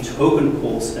between a token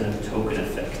cause and a token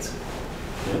effect.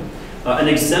 Yeah? An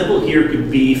example here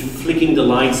could be flicking the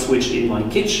light switch in my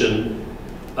kitchen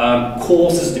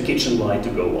causes the kitchen light to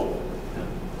go on. Yeah?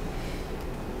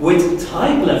 With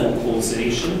type level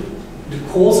causation, the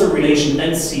causal relation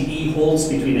NCE holds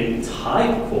between a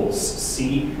type cause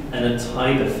C and a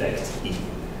type effect E.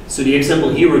 So the example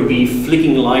here would be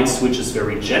flicking light switches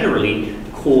very generally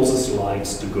causes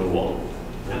lights to go on.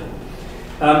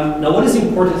 Yeah? Now what is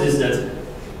important is that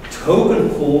token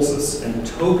causes and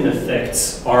token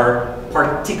effects are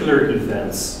particular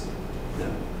events. Yeah?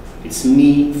 It's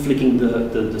me flicking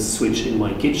the switch in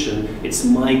my kitchen, it's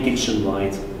my kitchen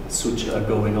light switch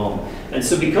going on. And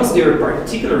so because they are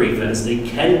particular events, they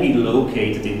can be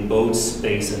located in both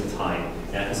space and time,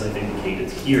 as I've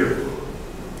indicated here.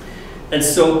 And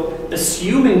so,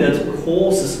 assuming that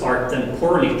causes are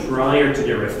temporally prior to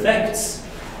their effects,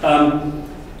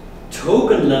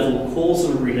 token-level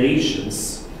causal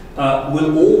relations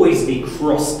will always be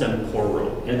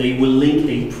cross-temporal, and they will link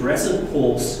a present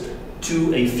cause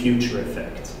to a future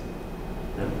effect.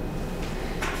 Yeah.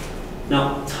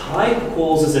 Now, type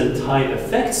causes and type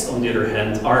effects, on the other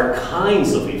hand, are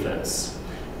kinds of events.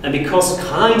 And because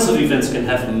kinds of events can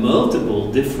have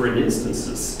multiple different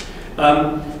instances,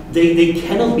 they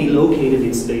cannot be located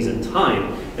in space and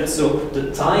time. And so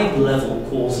the type level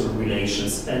causal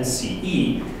relations,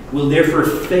 NCE, will therefore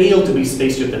fail to be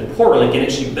spatiotemporal and can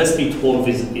actually best be thought of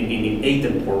in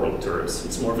atemporal terms.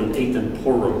 It's more of an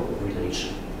atemporal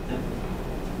relation. Yeah.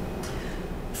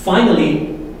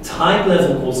 Finally, type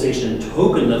level causation and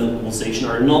token level causation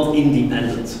are not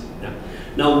independent. Yeah.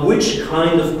 Now, which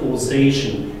kind of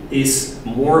causation is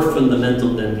more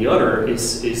fundamental than the other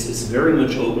is very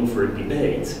much open for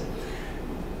debate.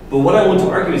 But what I want to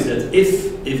argue is that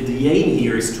if the aim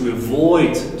here is to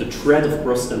avoid the threat of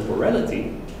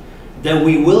cross-temporality, then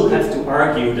we will have to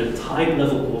argue that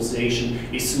type-level causation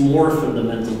is more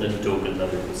fundamental than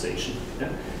token-level causation. Yeah?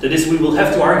 That is, we will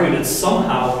have to argue that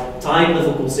somehow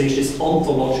type-level causation is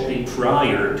ontologically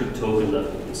prior to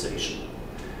token-level causation.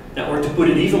 Now, or to put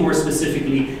it even more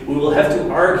specifically, we will have to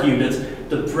argue that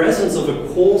the presence of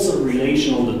a causal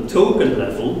relation on the token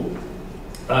level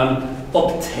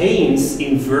obtains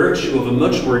in virtue of a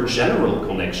much more general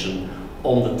connection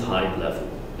on the type level.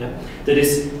 Yeah? That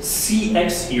is,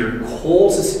 CX here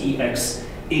causes EX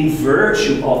in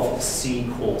virtue of C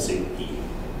causing E.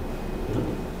 Yeah?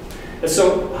 And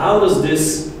so how does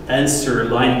this answer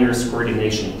Leininger's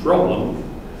coordination problem?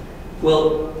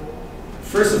 Well,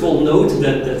 first of all, note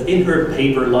that in her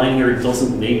paper, Leininger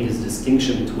doesn't make this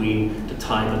distinction between the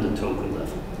type and the token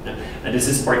level. Yeah? And this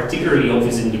is particularly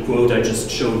obvious in the quote I just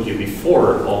showed you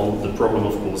before on the problem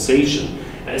of causation.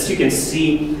 As you can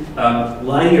see,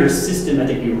 Leininger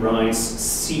systematically writes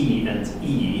C and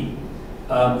E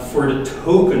for the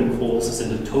token causes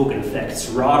and the token effects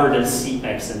rather than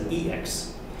CX and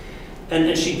EX.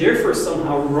 And she therefore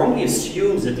somehow wrongly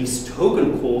assumes that these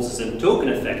token causes and token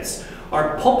effects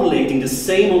are populating the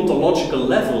same ontological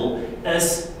level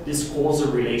as this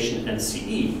causal relation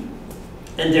NCE,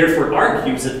 and therefore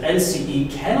argues that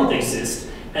NCE cannot exist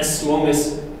as long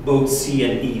as both C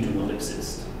and E do not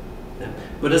exist. Yeah.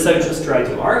 But as I just tried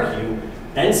to argue,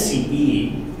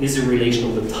 NCE is a relation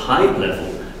on the type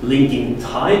level, linking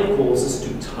type causes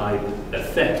to type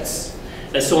effects.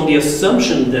 And so on the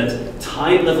assumption that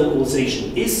type level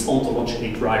causation is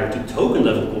ontologically prior to token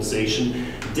level causation,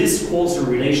 this causal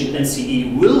relation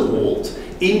NCE will hold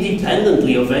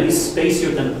independently of any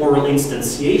spatiotemporal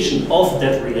instantiation of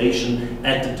that relation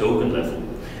at the token level.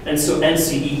 And so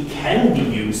NCE can be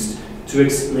used to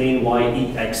explain why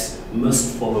EX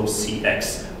must follow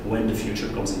CX when the future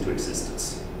comes into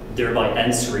existence, thereby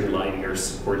answering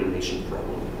Leininger's coordination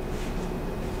problem.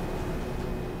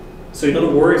 So in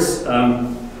other words,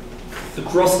 the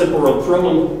cross-temporal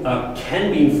problem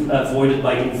can be avoided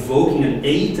by invoking an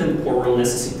atemporal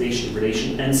necessitation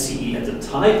relation NCE at the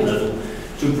type level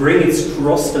to bring its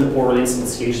cross-temporal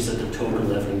instantiations at the token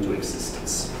level into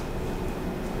existence.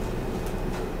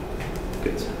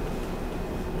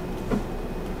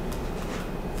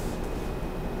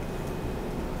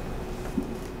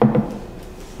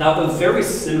 Now, a very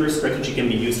similar strategy can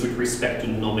be used with respect to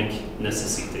nomic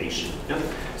necessitation. Yeah?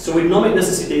 So with nomic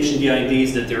necessitation, the idea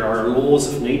is that there are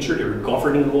laws of nature, there are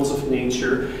governing laws of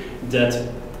nature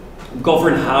that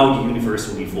govern how the universe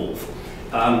will evolve.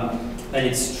 And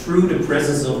it's through the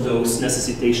presence of those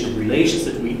necessitation relations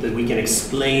that we can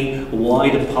explain why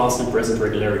the past and present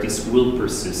regularities will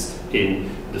persist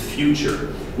in the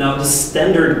future. Now, the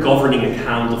standard governing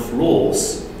account of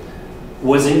laws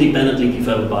was independently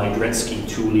developed by Gretzky,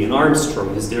 Tooley, and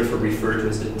Armstrong. It is therefore referred to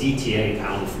as the DTA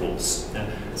account of laws.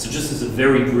 So just as a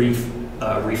very brief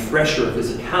refresher of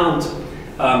this account,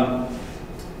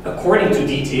 according to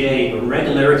DTA, a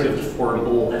regularity of the form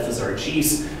all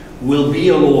FSRGs will be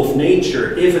a law of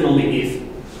nature if and only if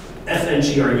F and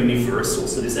G are universal.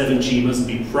 So this F and G must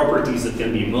be properties that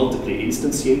can be multiply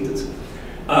instantiated.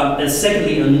 And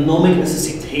secondly, a nomic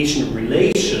necessitation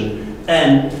relation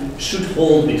N should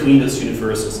hold between those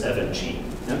universals F and G.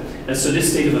 Yeah? And so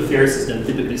this state of affairs is then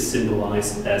typically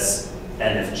symbolized as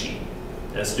NFG.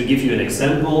 So to give you an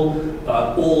example,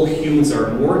 all humans are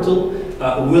immortal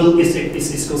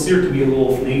is considered to be a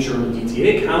law of nature on the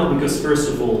DTA account because, first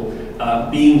of all,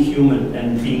 being human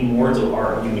and being mortal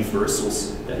are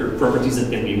universals. There are properties that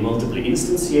can be multiply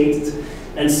instantiated.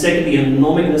 And secondly, a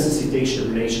nomic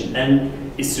necessitation relation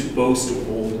N is supposed to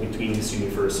hold between these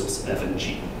universals F and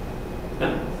G.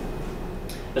 Yeah?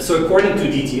 So according to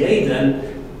DTA then,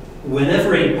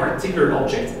 whenever a particular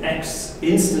object X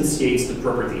instantiates the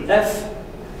property F,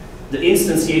 the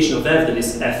instantiation of F, that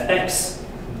is Fx,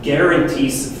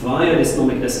 guarantees via this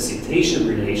nomic necessitation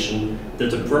relation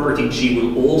that the property G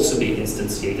will also be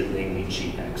instantiated, namely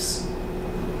Gx.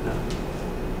 Yeah.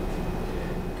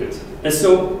 Good. And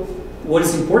so what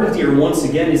is important here once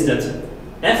again is that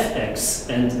Fx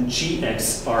and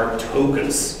Gx are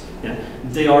tokens. Yeah?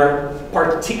 They are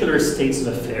particular states of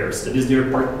affairs, that is, they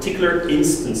are particular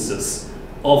instances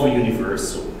of a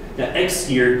universal. Now, X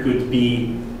here could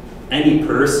be any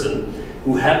person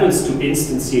who happens to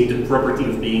instantiate the property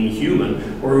of being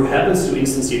human, or who happens to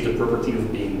instantiate the property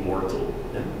of being mortal.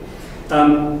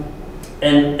 Yeah?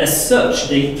 And as such,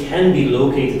 they can be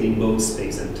located in both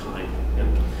space and time.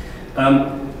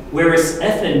 Yeah? Whereas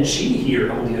F and G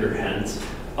here, on the other hand,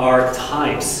 are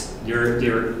types.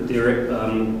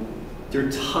 They're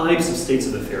types of states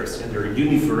of affairs, and they're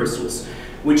universals,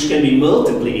 which can be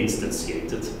multiply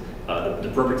instantiated.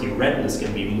 The property redness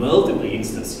can be multiply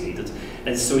instantiated,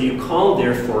 and so you can't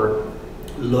therefore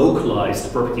localize the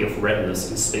property of redness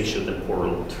in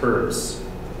spatiotemporal terms.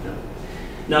 Yeah.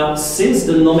 Now, since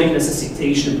the nomic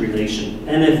necessitation relation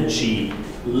NFG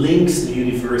links the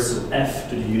universal F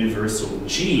to the universal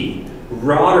G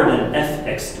rather than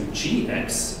Fx to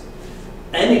Gx,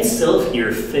 N itself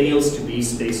here fails to be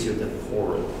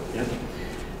spatiotemporal. Yeah?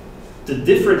 The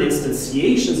different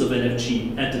instantiations of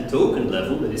NFG at the token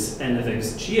level, that is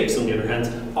NFX, Gx on the other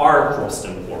hand, are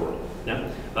cross-temporal.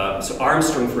 Yeah? So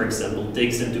Armstrong, for example,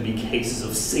 takes them to be cases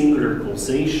of singular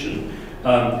causation,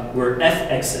 where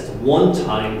Fx at one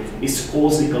time is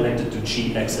causally connected to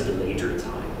Gx at a later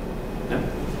time. Yeah?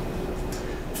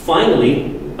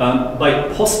 Finally, by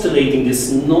postulating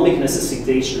this nomic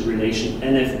necessitation relation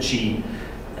NFG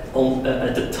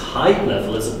at the type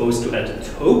level as opposed to at the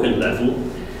token level,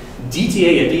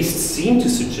 DTA at least seemed to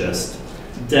suggest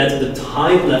that the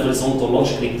type level is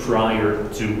ontologically prior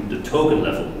to the token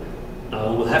level.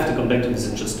 We'll have to come back to this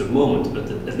in just a moment,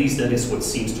 but at least that is what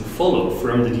seems to follow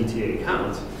from the DTA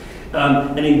account.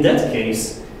 And in that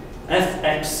case,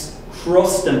 Fx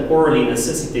cross-temporally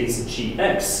necessitates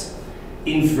Gx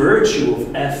in virtue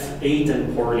of F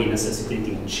atemporally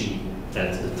necessitating G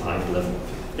at the type level.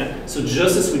 Yeah? So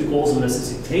just as with causal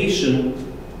necessitation,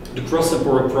 the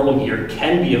cross-temporal problem here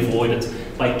can be avoided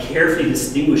by carefully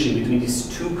distinguishing between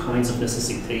these two kinds of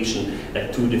necessitation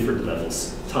at two different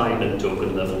levels, type and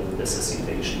token level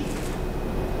necessitation.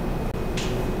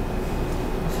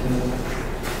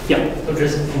 Yeah. So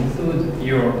just to conclude,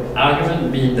 your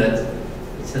argument being that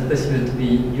it's not possible to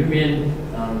be Humean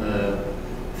and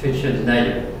future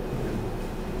denier.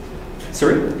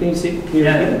 Sorry, can you say? Can you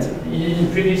repeat it?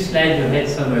 In previous slide, you had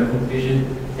some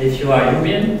conclusion. If you are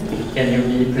Humean, can you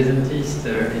be presentist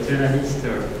or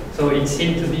eternalist? So it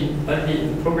seemed to be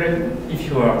only a problem if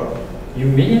you are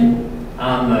Humean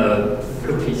and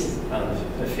Platonist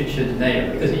and a future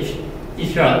denier. Because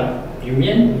if you are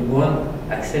Humean, you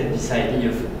won't accept this idea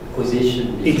of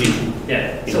causation. Indeed.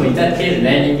 Yeah. So in that case,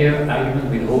 Leininger argument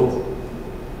will hold.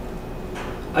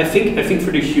 I think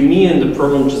for the Humean, the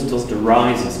problem just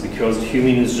arises because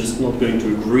Humean is just not going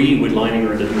to agree with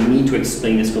Leininger that we need to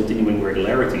explain this continuing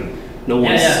regularity. No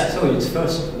one's... Yeah, so it's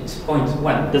point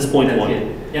one. That's point one.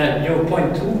 Yeah, your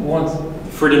point two wants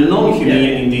For the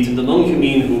non-Humean, indeed, the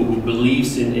non-Humean who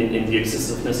believes in the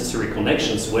existence of necessary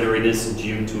connections, whether it is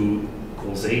due to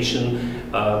causation,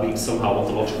 being somehow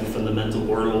ontologically fundamental,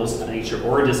 or laws of nature,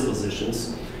 or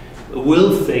dispositions,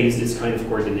 will face this kind of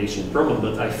coordination problem,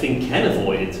 but I think can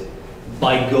avoid it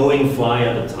by going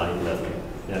via the time level,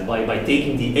 by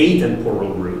taking the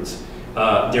atemporal route,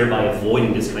 thereby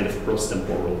avoiding this kind of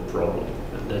cross-temporal problem.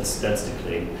 That's the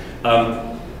claim.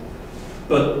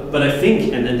 But I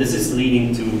think, and this is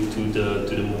leading to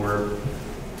the more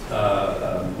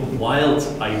wild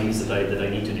ideas that I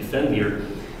need to defend here.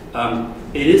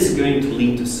 It is going to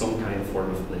lead to some kind of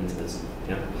form of Platonism.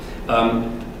 Yeah?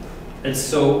 And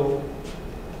so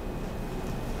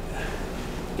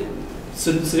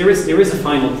there is a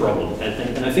final problem,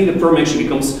 and I think the problem actually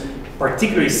becomes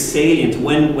particularly salient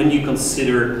when you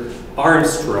consider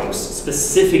Armstrong's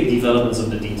specific developments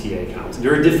of the DTA count.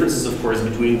 There are differences, of course,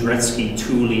 between Gretzky,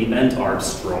 Tooley, and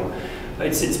Armstrong.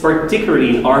 It's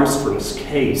particularly in Armstrong's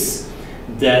case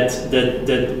that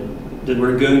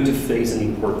we're going to face an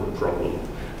important problem.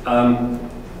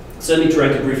 So let me try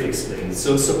to briefly explain.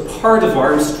 So part of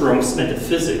Armstrong's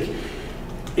metaphysic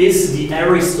is the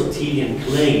Aristotelian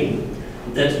claim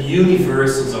that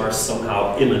universals are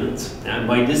somehow immanent. And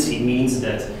by this he means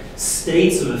that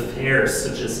states of affairs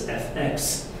such as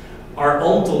Fx are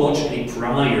ontologically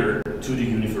prior to the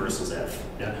universals F.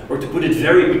 Yeah? Or to put it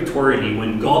very pictorially,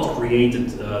 when God created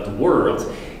the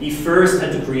world, he first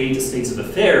had to create the states of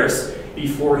affairs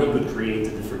before he could create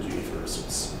the different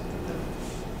universals.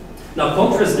 Now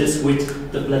contrast this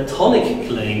with the Platonic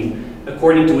claim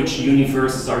according to which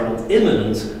universals are not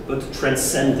immanent but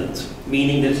transcendent,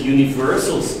 meaning that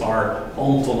universals are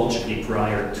ontologically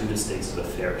prior to the states of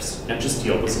affairs, and just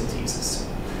the opposite thesis.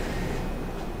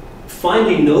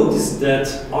 Finally, notice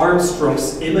that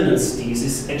Armstrong's immanence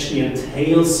thesis actually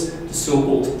entails the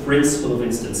so-called principle of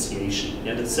instantiation.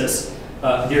 Yeah, that says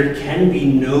there can be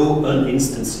no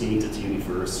uninstantiated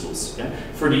universals. Yeah?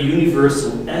 For the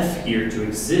universal F here to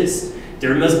exist,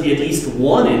 there must be at least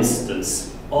one instance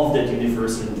of that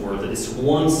universal in the world, that is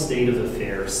one state of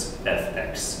affairs,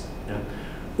 Fx. Yeah?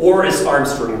 Or as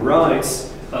Armstrong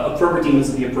writes, a property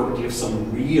must be a property of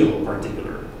some real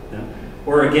particular. Yeah?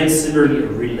 Or again, similarly, a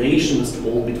relation must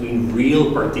hold between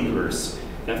real particulars.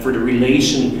 And for the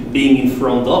relation being in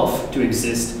front of to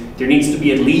exist, there needs to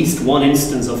be at least one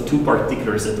instance of two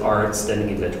particulars that are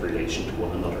standing in that relation to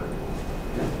one another.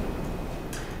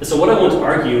 And so what I want to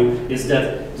argue is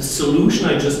that the solution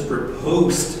I just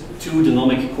proposed to the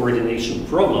nomic coordination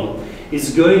problem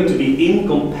is going to be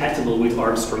incompatible with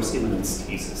Armstrong's immanence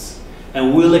thesis,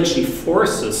 and will actually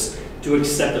force us to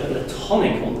accept a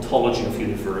Platonic ontology of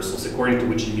universals, according to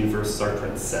which the universals are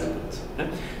transcendent.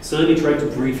 Okay? So let me try to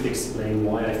briefly explain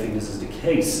why I think this is the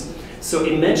case. So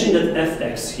imagine that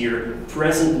Fx here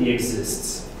presently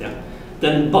exists. Yeah?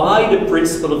 Then by the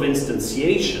principle of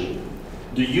instantiation,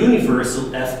 the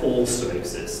universal F also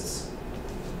exists.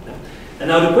 And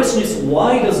now the question is,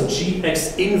 why does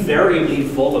Gx invariably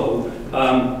follow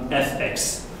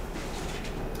Fx?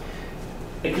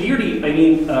 Clearly, I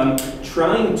mean,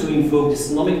 trying to invoke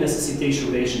this nomic necessitation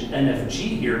relation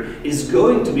NFG here is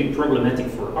going to be problematic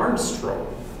for Armstrong.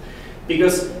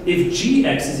 Because if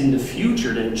Gx is in the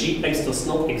future, then Gx does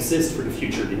not exist for the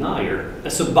future denier.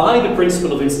 And so by the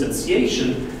principle of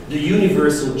instantiation, the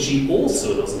universal G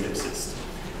also doesn't exist.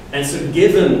 And so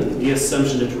given the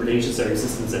assumption that relations are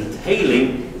existence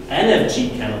entailing,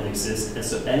 NFG cannot exist, and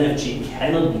so NFG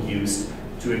cannot be used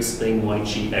to explain why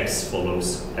Gx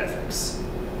follows Fx.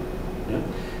 Yeah?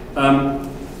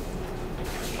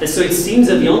 And so it seems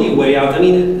that the only way out, I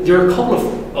mean, there are a couple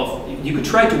of you could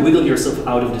try to wiggle yourself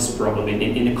out of this problem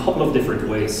in a couple of different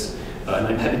ways, and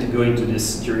I'm happy to go into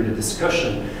this during the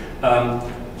discussion.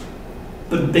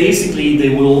 But basically, they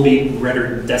will all be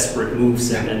rather desperate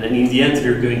moves, and in the end,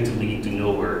 they're going to lead to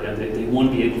nowhere, and they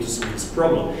won't be able to solve this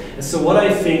problem. And so what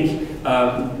I think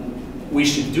we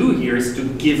should do here is to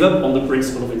give up on the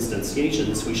principle of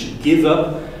instantiation. So we should give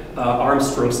up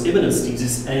Armstrong's immanence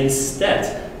thesis and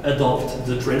instead adopt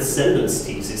the transcendence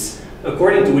thesis,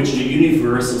 according to which the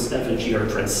universals F and G are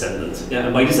transcendent. Yeah,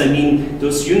 and by this I mean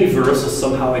those universals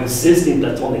somehow exist in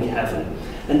Platonic heaven,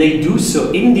 and they do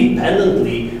so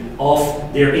independently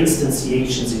of their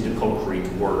instantiations in the concrete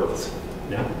world.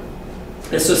 Yeah?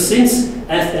 And so since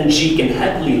F and G can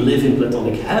happily live in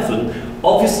Platonic heaven,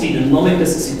 obviously the nomic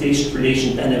necessitation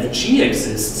relation NFG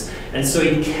exists, and so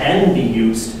it can be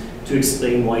used to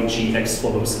explain why Gx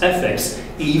follows Fx,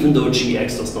 even though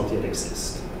Gx does not yet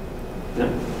exist. Yeah?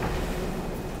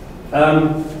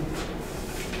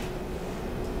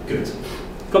 Good.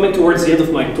 Coming towards the end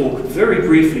of my talk, very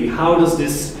briefly, how does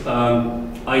this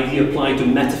idea applied to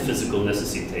metaphysical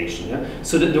necessitation. Yeah?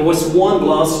 So that there was one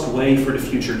last way for the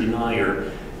future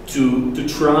denier to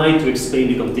try to explain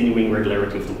the continuing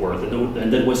regularity of the world,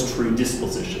 and that was through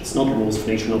dispositions, not rules of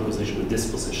nature, not position, but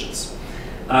dispositions.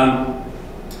 And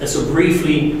so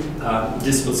briefly,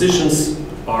 dispositions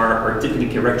are typically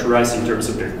characterized in terms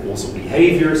of their causal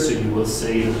behavior. So you will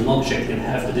say that an object can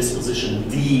have the disposition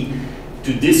D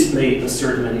to display a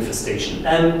certain manifestation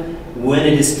M when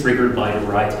it is triggered by the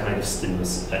right kind of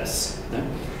stimulus S.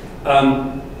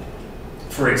 Yeah?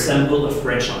 For example, a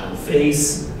fragile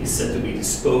vase is said to be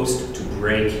disposed to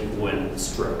break when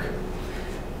struck.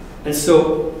 And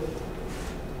so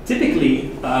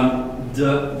typically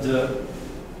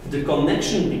the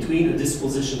connection between a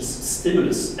disposition's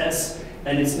stimulus S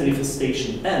and its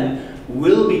manifestation M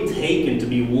will be taken to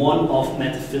be one of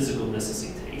metaphysical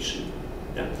necessitation.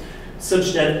 Yeah?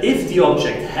 Such that if the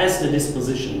object has the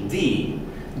disposition D,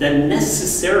 then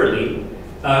necessarily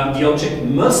the object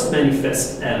must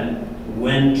manifest M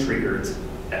when triggered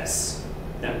S.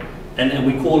 Yeah? And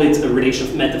we call it a relation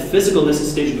of metaphysical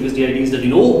necessitation because the idea is that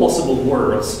in all possible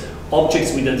worlds,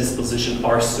 objects with that disposition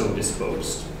are so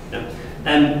disposed. Yeah?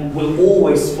 M will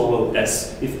always follow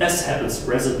S. If S happens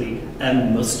presently,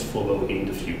 M must follow in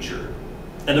the future.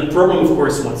 And the problem, of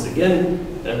course, once again,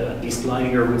 at least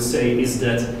Leininger would say, is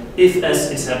that if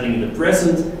S is happening in the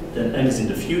present, then M is in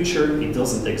the future, it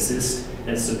doesn't exist,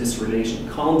 and so this relation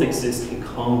can't exist and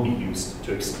can't be used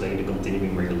to explain the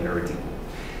continuing regularity.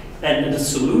 And the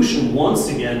solution, once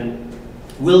again,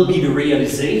 will be the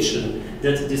realization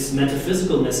that this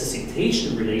metaphysical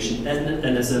necessitation relation,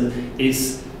 NSM,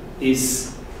 is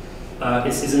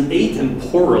an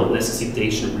atemporal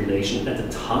necessitation relation at the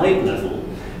type level,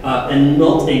 and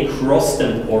not a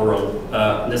cross-temporal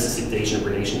necessitation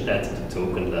relation at the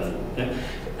token level. Yeah?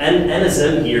 And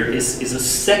NSM here is a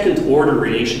second-order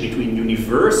relation between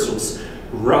universals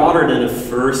rather than a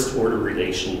first-order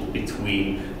relation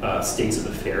between states of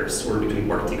affairs or between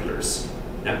particulars.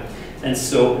 Yeah? And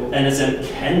so NSM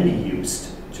can be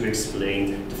used to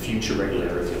explain the future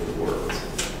regularity of the world.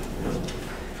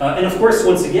 Yeah? And of course,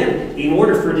 once again, in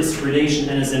order for this relation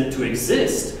NSM to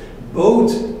exist,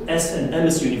 both S and M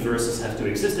as universals have to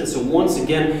exist. And so once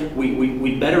again,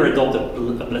 we better adopt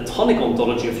a Platonic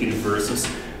ontology of universals,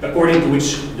 according to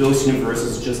which those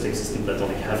universals just exist in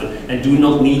Platonic heaven and do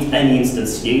not need any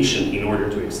instantiation in order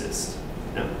to exist.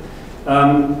 Yeah.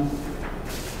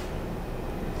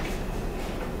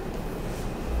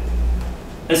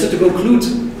 And so to conclude,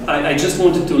 I just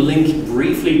wanted to link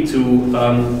briefly to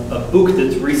a book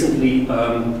that recently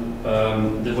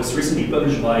that was recently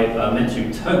published by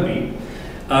Matthew Tugby.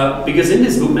 Because in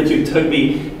this book, Matthew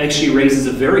Tugby actually raises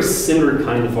a very similar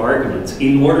kind of argument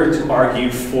in order to argue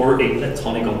for a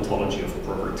Platonic ontology of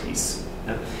properties.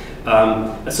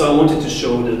 Yeah? So I wanted to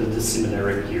show the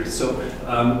similarity here. So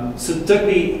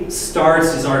Tugby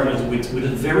starts his argument with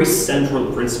a very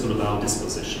central principle about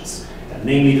dispositions,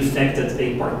 namely the fact that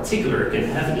a particular can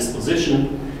have a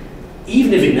disposition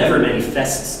even if it never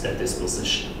manifests that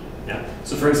disposition. Yeah?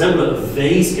 So for example, a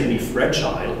vase can be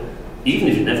fragile even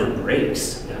if it never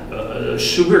breaks. Yeah? A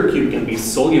sugar cube can be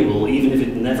soluble even if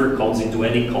it never comes into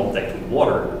any contact with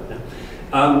water.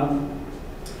 Yeah?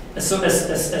 So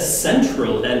as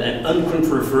central and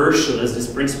uncontroversial as this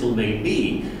principle may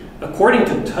be, according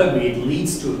to Tugby, it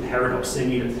leads to a paradox,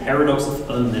 namely the paradox of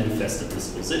unmanifested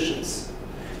dispositions.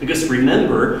 Because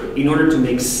remember, in order to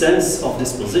make sense of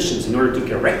dispositions, in order to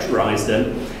characterize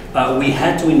them, we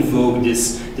had to invoke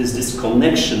this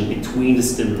connection between the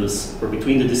stimulus, or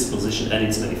between the disposition and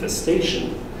its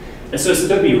manifestation. And so as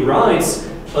Tugby writes,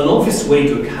 an obvious way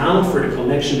to account for the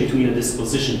connection between a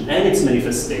disposition and its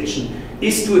manifestation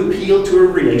is to appeal to a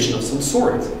relation of some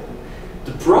sort.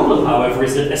 The problem, however,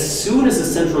 is that as soon as the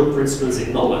central principle is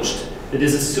acknowledged, that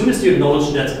is, as soon as you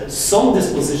acknowledge that some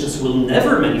dispositions will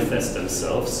never manifest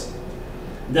themselves,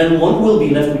 then one will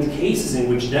be left with cases in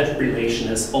which that relation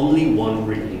has only one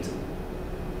relator.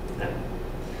 Yeah.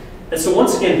 And so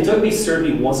once again, Tugby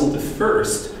certainly wasn't the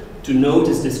first to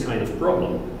notice this kind of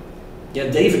problem. Yeah,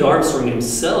 David Armstrong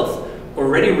himself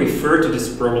already referred to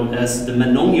this problem as the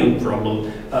Menonian problem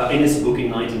in his book in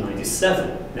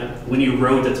 1997, yeah, when he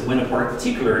wrote that when a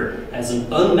particular has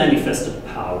an unmanifested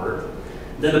power,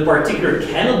 then the particular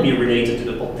cannot be related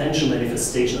to the potential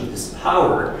manifestation of this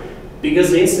power because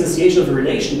the instantiation of a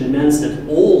relation demands that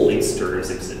all its terms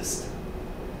exist.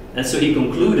 And so he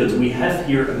concluded we have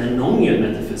here a Menonian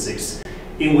metaphysics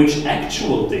in which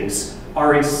actual things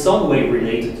are in some way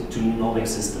related to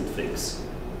non-existent things.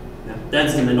 Yeah,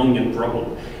 that's the Menonian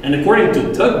problem. And according to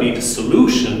Tugby, the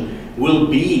solution will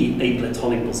be a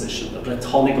Platonic position, a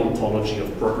Platonic ontology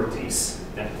of properties.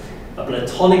 Yeah. A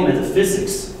Platonic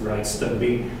metaphysics, writes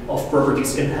Tugby, of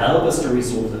properties can help us to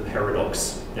resolve the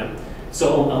paradox. Yeah?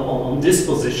 So on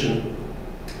disposition,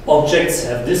 objects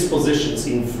have dispositions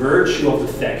in virtue of the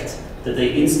fact that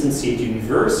they instantiate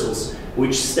universals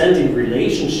which stand in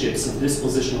relationships of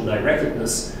dispositional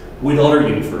directedness with other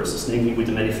universals, namely with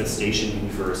the manifestation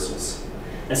universals.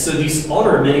 And so these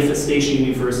other manifestation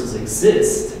universals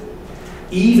exist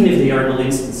even if they are not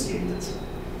instantiated.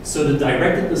 So the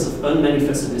directedness of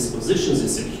unmanifested dispositions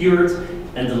is secured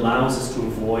and allows us to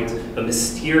avoid a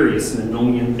mysterious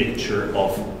Menomian picture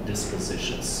of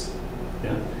dispositions.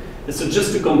 Yeah? And so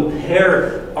just to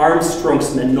compare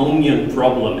Armstrong's Menomian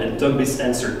problem and Tugby's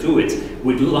answer to it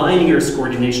with Leininger's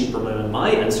coordination problem and my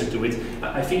answer to it,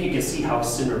 I think you can see how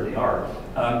similar they are.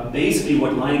 Basically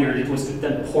what Leininger did was to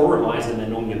temporalize the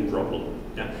Menomian problem.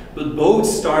 Yeah? But both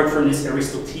start from this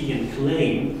Aristotelian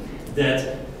claim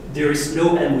that there is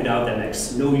no M without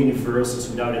MX, no universals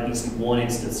without at least one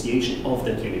instantiation of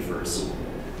that universal.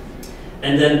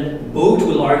 And then both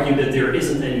will argue that there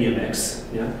isn't any MX.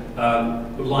 Yeah?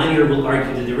 Leininger will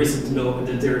argue that there isn't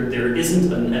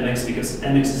an MX because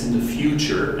MX is in the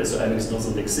future, and so MX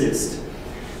doesn't exist.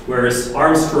 Whereas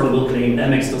Armstrong will claim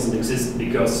MX doesn't exist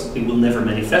because it will never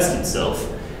manifest itself.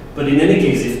 But in any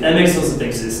case, if MX doesn't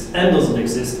exist, M doesn't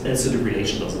exist, and so the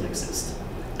relation doesn't exist.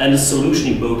 And the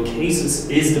solution in both cases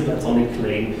is the Platonic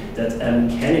claim that M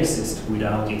can exist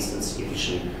without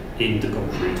instantiation in the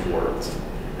concrete world.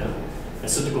 Yeah? And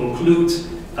so to conclude,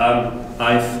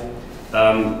 I've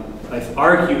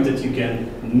argued that you can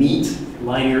meet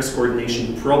Leininger's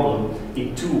coordination problem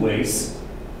in two ways.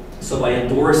 So by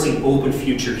endorsing open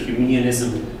future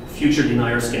Humeanism, future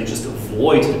deniers can just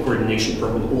avoid the coordination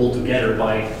problem altogether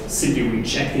by simply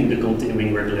rejecting the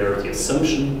continuing regularity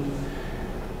assumption.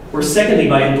 Or secondly,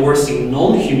 by endorsing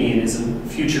non-Humeanism,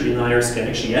 future deniers can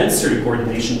actually answer the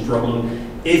coordination problem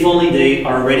if only they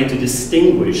are ready to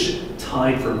distinguish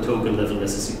type from token level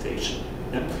necessitation.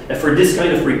 Yeah? And for this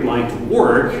kind of reply to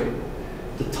work,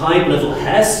 the type level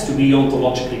has to be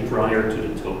ontologically prior to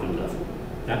the token level.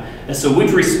 Yeah? And so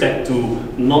with respect to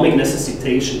nomic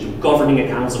necessitation, to governing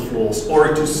accounts of laws,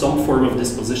 or to some form of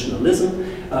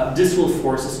dispositionalism, this will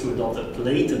force us to adopt a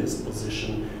Platonist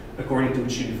position according to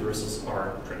which universals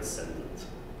are transcendent.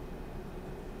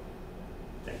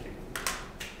 Thank you.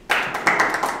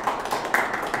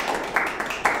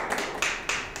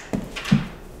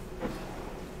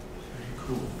 Very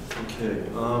cool. Okay.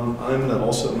 I'm gonna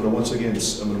once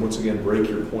again break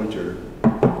your pointer.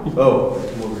 Oh,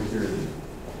 come over here.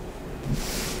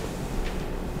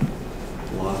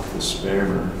 Block the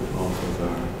spammer off of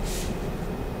our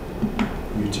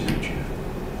YouTube chat.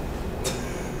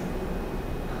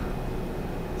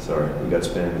 Sorry, we got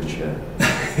spam in chat.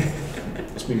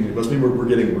 must mean we're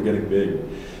getting big.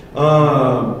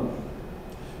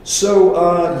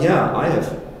 Yeah,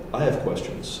 I have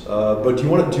questions. But do you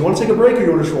want to take a break, or do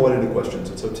you want to just roll right into questions?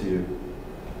 It's up to you.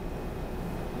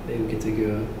 Maybe we can take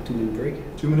a 2-minute break.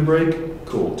 2-minute break?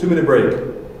 Cool. 2-minute break.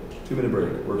 2-minute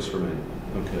break. Works for me.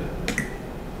 Okay.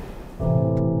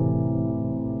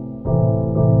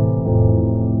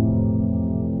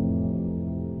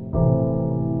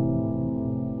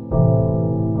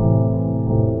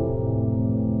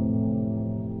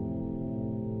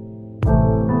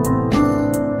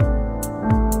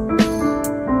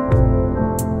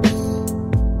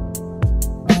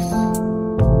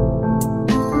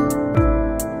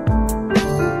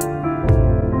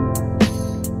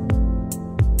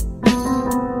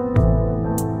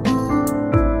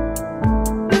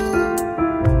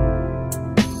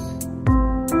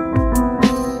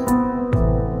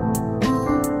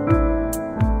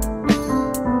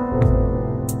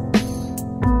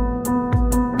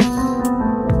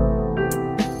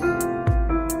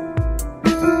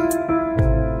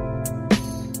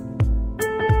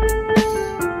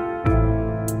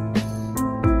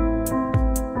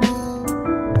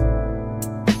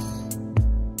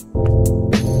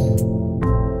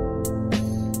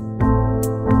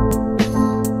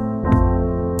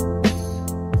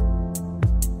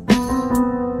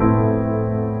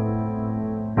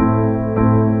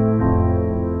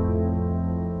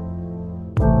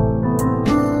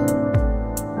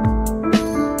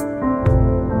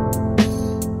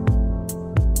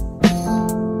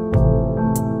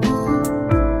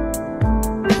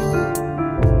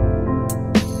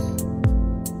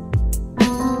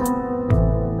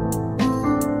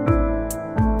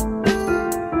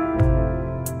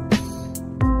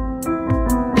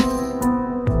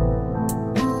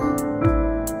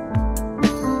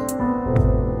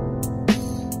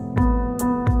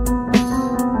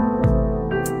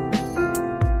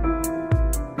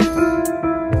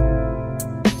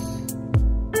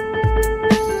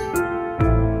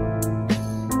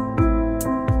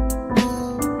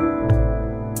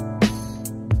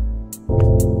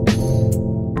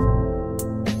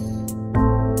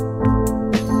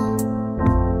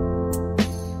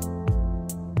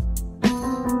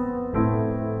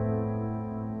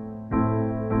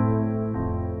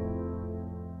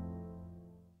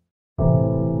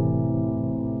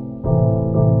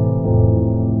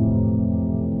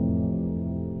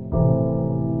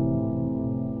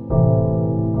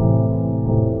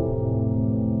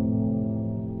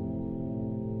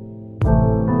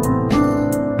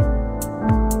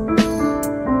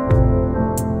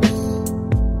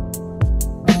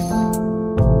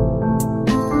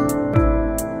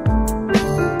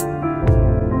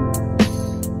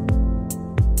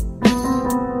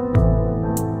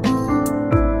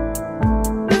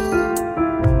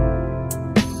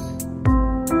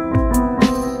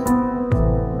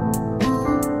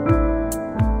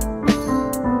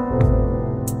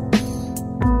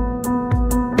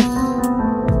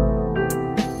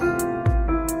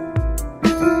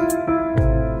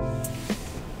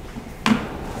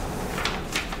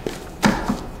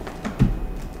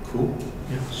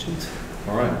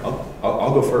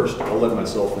 I'll go first. I'll let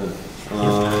myself in.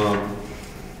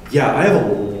 Yeah, I have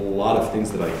a lot of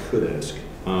things that I could ask.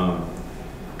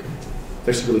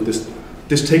 Actually, really,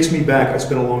 this takes me back. I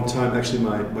spent a long time, actually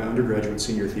my undergraduate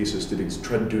senior thesis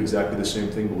tried to do exactly the same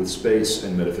thing, but with space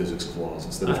and metaphysics of laws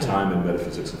instead of time and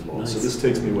metaphysics of laws. Nice. So this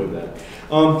takes me way back.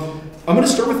 I'm going to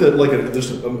start with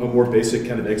just a more basic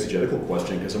kind of exegetical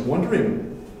question, because I'm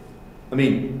wondering, I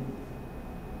mean,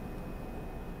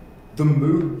 the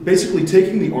move, basically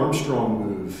taking the Armstrong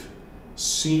move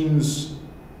seems,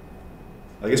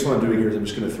 I guess what I'm doing here is I'm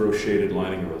just going to throw shade at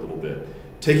Leininger a little bit.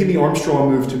 Taking the Armstrong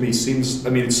move to me seems,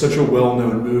 I mean, it's such a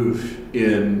well-known move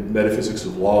in metaphysics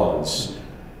of laws.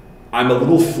 I'm a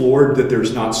little floored that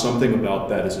there's not something about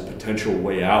that as a potential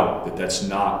way out, that's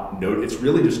not, it's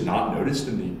really just not noticed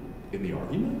in the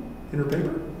argument, in her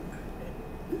paper.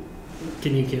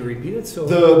 Can you repeat it? So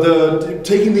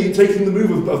taking the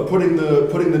move of putting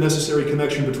the necessary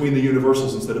connection between the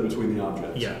universals instead of between the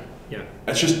objects. Yeah.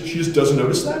 That's just, she just doesn't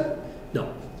notice that?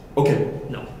 No. Okay.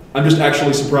 No. I'm just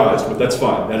actually surprised, but that's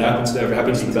fine. That happens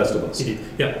to the best of us. Indeed.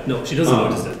 Yeah. No, she doesn't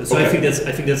notice that. So okay. I think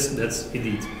that's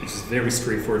indeed, it's a very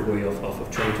straightforward way of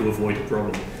trying to avoid the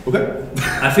problem. Okay.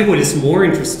 I think what is more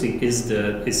interesting is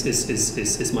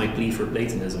my plea for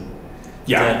Platonism.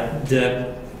 Yeah.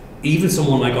 That even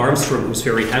someone like Armstrong, who's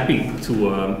very happy to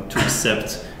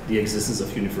accept the existence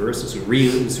of universals, who's a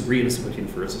realist about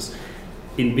universals,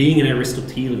 in being an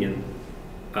Aristotelian,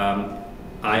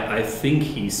 I think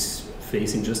he's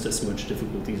facing just as much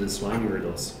difficulties as Leininger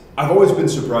does. I've always been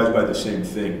surprised by the same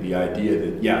thing, the idea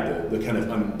that the kind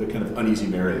of uneasy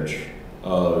marriage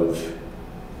of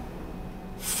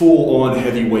full-on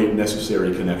heavyweight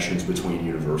necessary connections between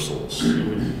universals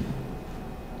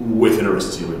with an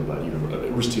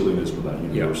Aristotelianism about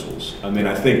universals. Yeah. I mean,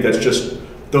 I think that's just,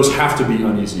 those have to be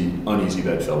uneasy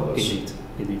bedfellows.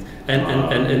 Indeed.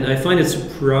 And I find it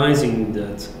surprising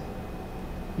that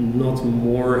not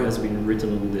more has been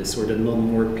written on this, or that not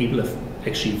more people have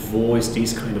actually voiced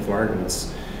these kind of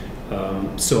arguments.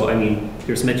 So I mean,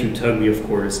 there's Matthew Tugby, of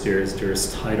course.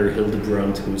 There's Tyler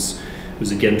Hildebrand, who's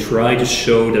again tried to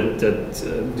show that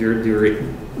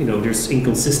there's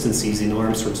inconsistencies in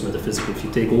Armstrong's metaphysics. If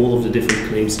you take all of the different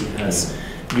claims he has,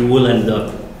 you will end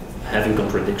up having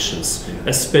contradictions,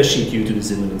 especially due to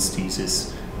this immanence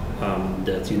thesis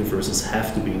that universals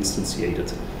have to be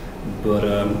instantiated.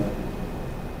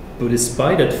 But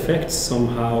despite that fact,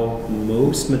 somehow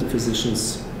most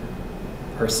metaphysicians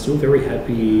are still very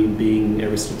happy being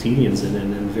Aristotelians,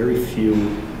 and very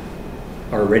few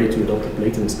are ready to adopt a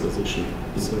Platonist position.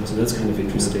 So that's kind of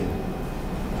interesting.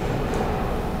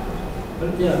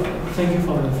 But yeah, thank you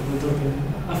for talking.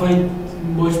 I find it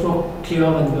much more clear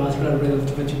than the article I read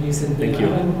of what you said. Thank you.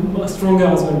 And more stronger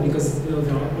as well, because there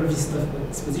are all this stuff about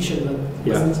disposition that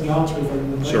wasn't in the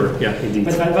article. Sure, yeah, indeed.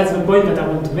 But that's the point that I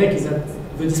want to make, is that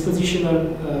the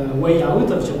dispositional way out of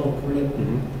the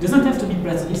problem doesn't have to be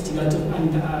Platonistic. To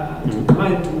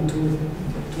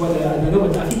what I know,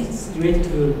 but I think it's related to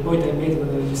the point I made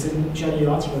when you said in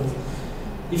your article.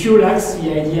 If you relax the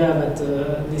idea that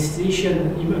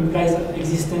necessitation implies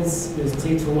existence in a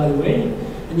straightforward way,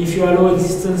 and if you allow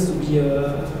existence to be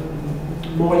a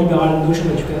more liberal notion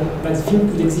that thing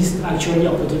could exist actually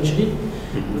or potentially,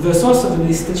 the source of the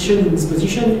necessitation in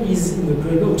disposition is in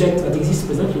the object that exists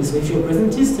presently. So if you're a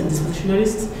presentist and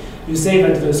dispositionalist, you say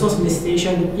that the source of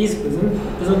necessitation is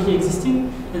presently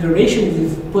existing, and the relation is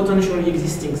with potentially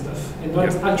existing stuff, and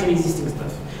not actually existing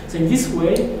stuff. So in this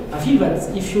way, I feel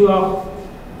that if you are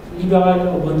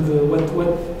liberal about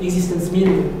what existence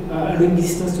means, allowing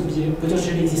existence to be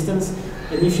potentially existence,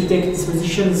 and if you take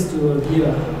dispositions to be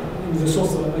in the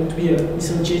source, to be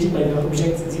instantiated by the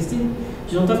object existing,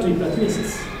 you don't have to be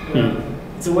Platonists.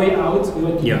 It's a way out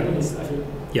without being Platonist, I feel.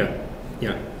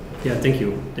 Yeah, thank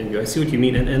you. I see what you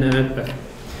mean. And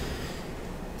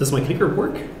does my clicker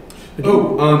work?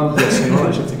 Yes, hang on,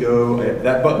 I just have to go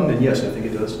that button, and yes, I think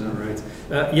it does now. Right.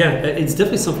 It's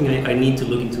definitely something I need to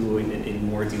look into in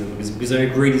more detail, because I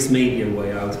agree this may be a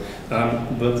way out.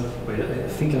 But wait, I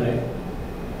think I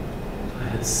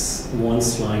had one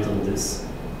slide on this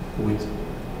with.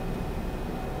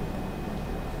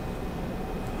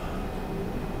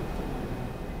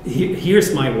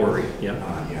 Here's my worry,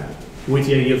 with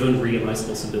the idea of unrealized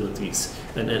possibilities,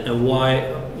 and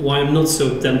why I'm not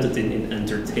so tempted in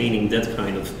entertaining that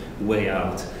kind of way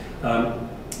out.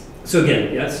 So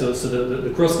again, so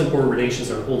the cross-temporal relations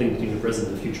are holding between the present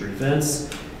and future events.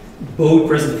 Both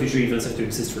present and future events have to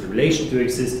exist for the relation to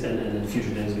exist, and the future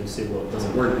then is going to say, well, it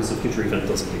doesn't work because the future event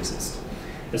doesn't exist.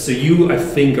 And so you, I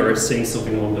think, are saying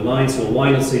something along the lines, well,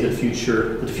 why not say that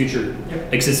the future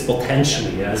exists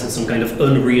potentially as some kind of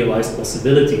unrealized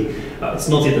possibility? It's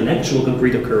not yet an actual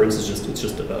concrete occurrence, it's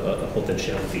just a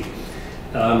potentiality.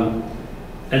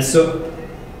 And so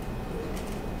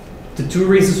the two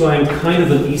reasons why I'm kind of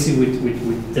uneasy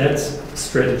with that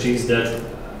strategy is that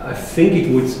I think it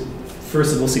would,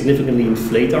 first of all, significantly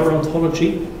inflate our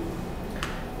ontology,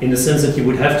 in the sense that you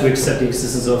would have to accept the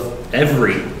existence of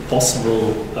every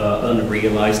possible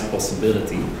unrealized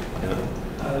possibility.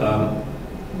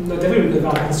 Not every, because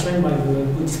are constrained by the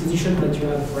disposition that you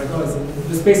have right now.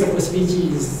 The space of possibility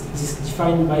is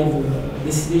defined by the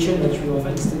destination that you have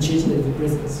instantiated at the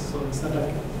presence. So it's not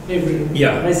like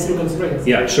every still constrained.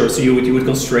 Yeah, sure. So you would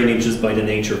constrain it just by the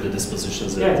nature of the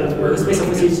dispositions. The space of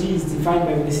possibility is defined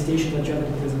by the destination that you have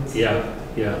at the presence.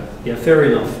 Yeah. Fair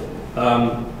enough.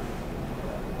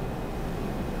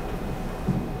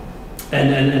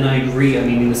 And I agree. I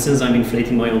mean, in a sense, I'm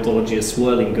inflating my ontology as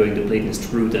well in going the Platonist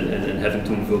route and having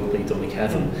to invoke Platonic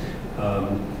heaven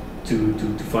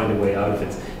to find a way out of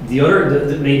it. The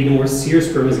other, maybe the more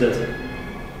serious premise that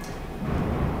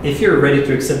if you're ready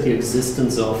to accept the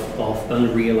existence of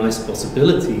unrealized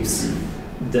possibilities,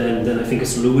 then I think,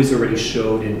 as Lewis already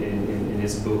showed in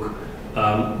his book,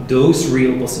 those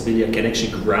real possibility can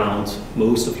actually ground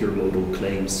most of your modal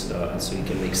claims, and so you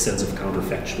can make sense of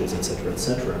counterfactuals, etc.,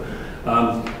 etc.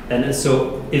 And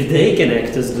so, if they can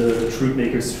act as the truth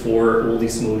makers for all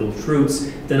these modal truths,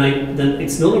 then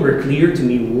it's no longer clear to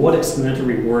me what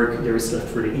explanatory work there is left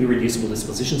for the irreducible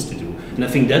dispositions to do. And I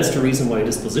think that's the reason why a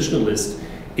dispositionalist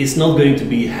is not going to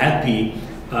be happy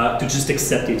to just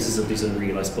accept the existence of these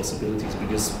unrealized possibilities,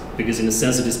 because in a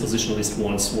sense, a dispositionalist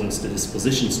wants the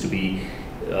dispositions to be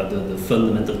the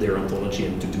fundament of their ontology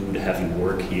and to do the heavy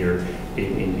work here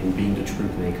in being the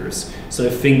truth makers. So I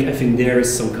think there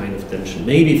is some kind of tension.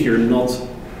 Maybe if you're not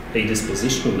a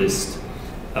dispositionalist,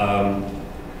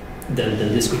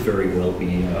 then this could very well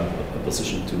be a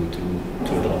position to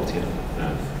adopt.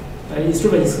 It's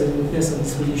true that it's a weakness of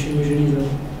disposition usually.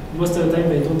 Most of the time,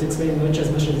 they don't explain much as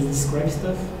they describe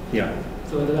stuff. Yeah.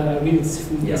 So I agree it's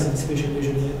weakness of disposition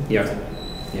usually. Yeah.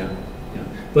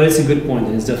 But it's a good point,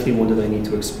 and it's definitely one that I need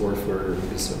to explore further.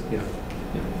 So,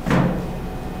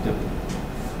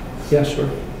 yeah, sure.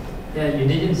 Yeah, you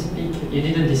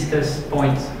didn't discuss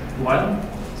point 1,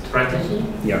 strategy.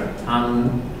 Yeah.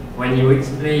 When you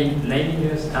explained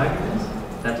Leininger's arguments,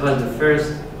 that was the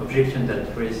first objection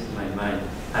that raised in my mind.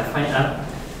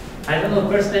 I don't know,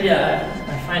 personally,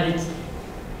 I find it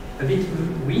a bit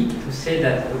weak to say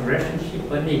that a relationship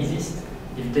only exists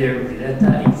if the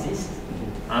data exist.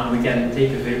 And we can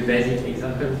take a very basic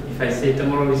example. If I say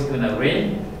tomorrow is going to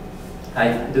rain,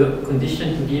 the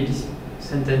condition to give this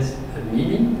sentence a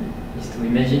meaning is to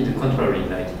imagine the contrary,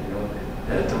 like,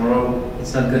 tomorrow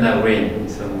it's not going to rain in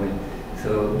some way.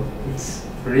 So it's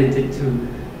related to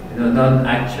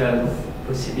non-actual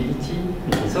possibility.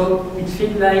 So it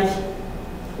feels like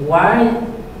why,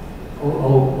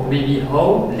 or maybe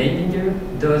how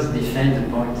Leininger does defend the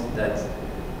point that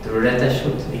the data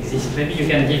should exist. Maybe you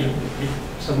can give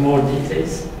some more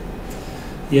details.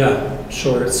 Yeah,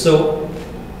 sure. So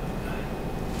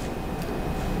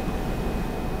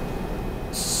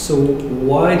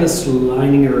why does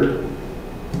Leininger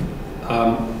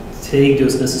take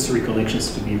those necessary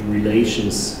connections to be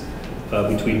relations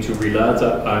between two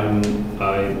relata?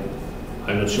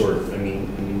 I'm not sure. I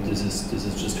mean, this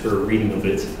is just her reading of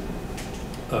it,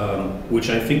 which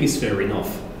I think is fair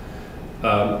enough.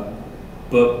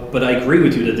 But I agree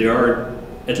with you that there are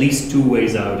at least two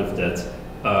ways out of that,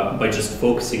 by just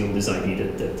focusing on this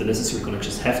idea that the necessary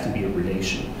connections have to be a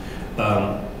relation.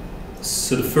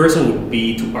 So the first one would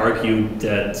be to argue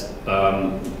that,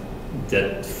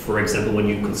 for example, when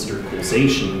you consider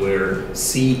causation, where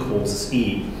C causes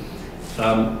E,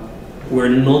 we're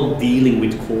not dealing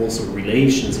with causal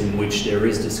relations in which there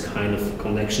is this kind of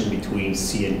connection between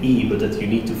C and E, but that you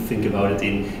need to think about it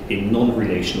in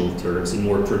non-relational terms, in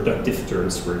more productive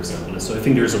terms, for example. And so I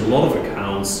think there's a lot of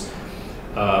accounts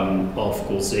of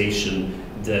causation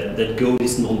that go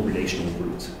this non-relational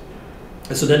route.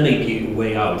 And so that may be a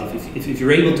way out. If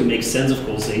you're able to make sense of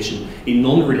causation in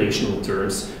non-relational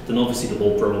terms, then obviously the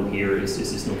whole problem here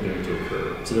is not going to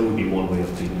occur. So that would be one way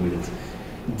of dealing with it.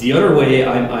 The other way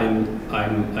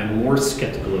I'm more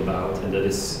skeptical about, and that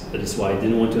is why I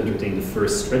didn't want to entertain the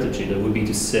first strategy, that would be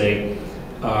to say,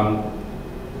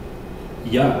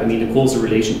 yeah, I mean, the causal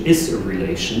relation is a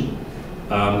relation,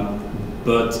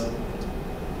 but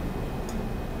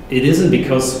it isn't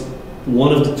because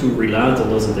one of the two relata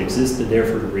doesn't exist, and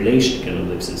therefore the relation cannot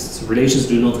exist. So relations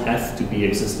do not have to be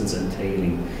existence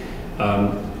entailing.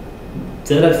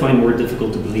 that I find more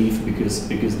difficult to believe because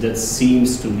that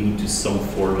seems to lead to some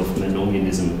form of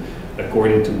non-Humeanism,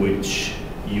 according to which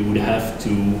you would have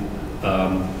to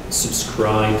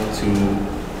subscribe to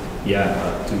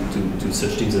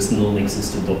such things as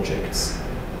non-existent objects.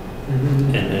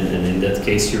 Mm-hmm. And in that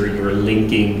case, you're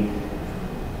linking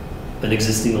an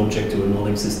existing object to a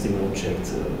non-existing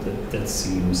object. That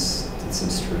seems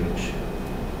strange.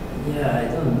 Yeah, I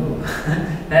don't know.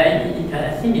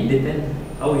 I think it depends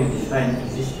how you define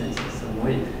existence in some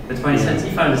way. But for instance,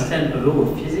 if I understand a law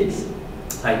of physics,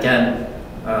 I can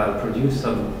produce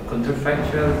some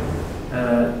counterfactual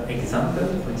example.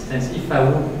 For instance, if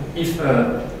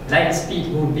light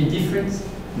speed would be different,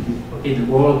 okay, the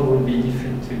world would be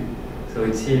different too. So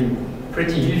it seems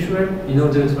pretty usual in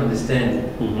order to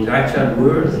understand the actual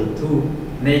world to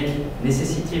make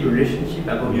necessity relationship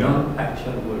about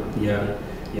non-actual world. Yeah.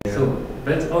 So,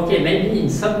 but okay, maybe in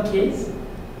some case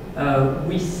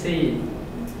we say,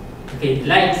 okay,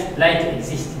 light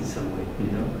exists in some way,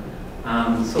 you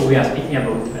know. So we are speaking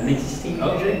about an existing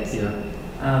object,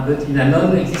 but in a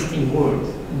non-existing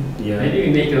world. Yeah. Maybe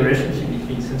we make a relationship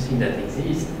between something that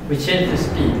exists. We change the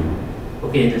speed.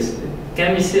 Okay,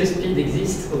 can we say speed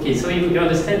exists? Okay, so you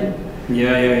understand?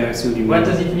 Yeah. So what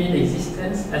does it mean,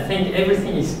 existence? I think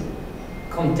everything is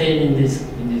contained in this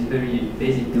very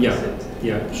basic concept.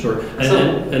 Yeah, sure.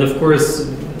 And of course,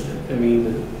 I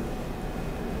mean,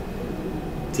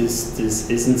 this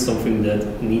isn't something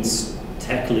that needs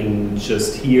tackling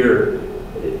just here.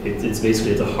 It's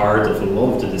basically at the heart of a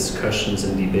lot of the discussions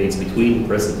and debates between the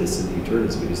presentists and the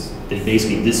eternalists, because they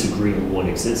basically disagree on what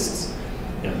exists.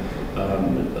 Yeah.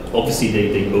 Obviously,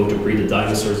 they both agree that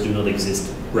dinosaurs do not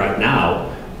exist right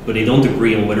now, but they don't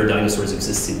agree on whether dinosaurs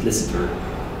exist implicitly.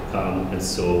 And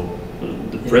so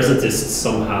the presentists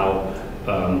somehow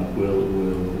will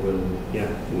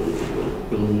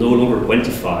no longer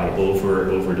quantify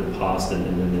over the past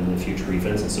and the future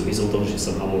events, and so his ontology is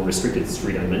somehow more restricted. It's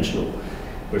three-dimensional,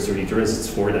 whereas for the eternalists it's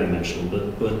four-dimensional.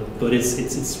 But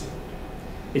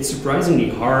it's surprisingly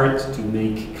hard to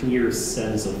make clear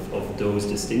sense of those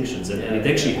distinctions, and it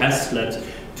actually has led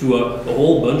to a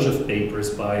whole bunch of papers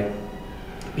by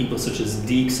people such as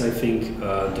Deeks, I think,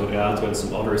 Dorato, and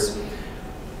some others,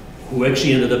 who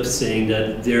actually ended up saying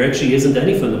that there actually isn't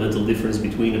any fundamental difference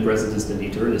between the presentist and the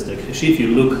eternalist. Actually, if you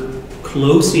look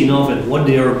closely enough at what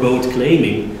they are both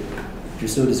claiming,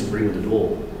 there's no disagreement at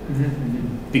all.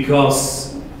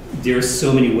 Because there are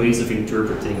so many ways of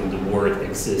interpreting the word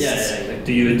exists. Exactly.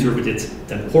 Do you interpret it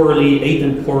temporally,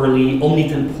 atemporally,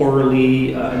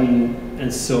 omnitemporally?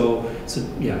 And so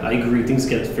yeah, I agree. Things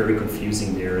get very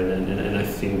confusing there, and I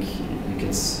think you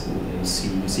can see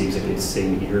exactly the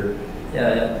same here.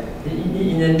 Yeah.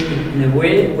 In a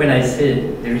way, when I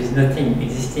say there is nothing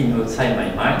existing outside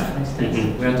my mind, for instance,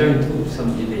 we are turning to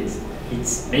some debates.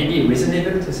 It's maybe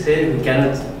reasonable to say we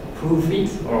cannot prove it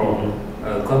or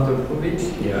counter-prove it.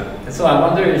 Yeah. And so I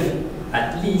wonder if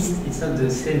at least it's not the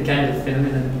same kind of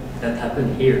phenomenon that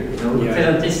happened here. You know, Yeah.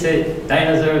 presentists say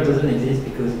dinosaur doesn't exist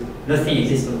because nothing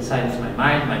exists outside of my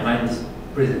mind. My mind is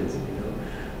present. You know,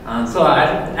 and so I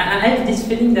have this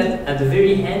feeling that at the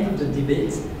very end of the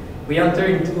debate, we enter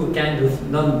into a kind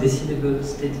of non-decidable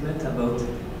statement about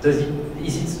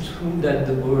is it true that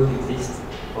the world exists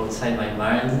outside my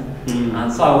mind?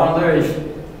 And so I wonder if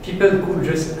people could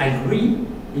just agree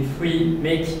if we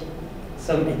make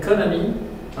some economy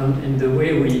in the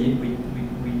way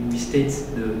we state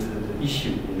the issue.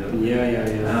 You know?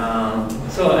 Yeah.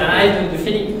 So I have the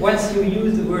feeling once you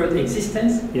use the word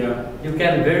existence, you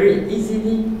can very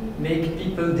easily make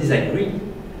people disagree.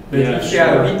 But if you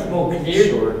are a bit more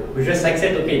clear, we just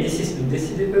accept, okay, this is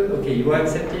indecidible, okay, you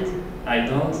accept it, I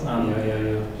don't.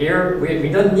 Here, we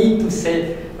don't need to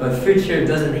say future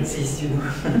doesn't exist, you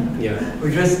know.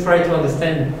 We just try to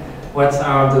understand what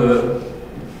are the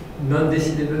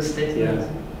non-decidable statements.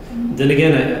 Then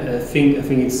again, I think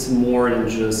it's more than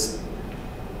just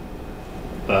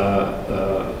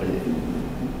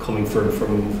coming from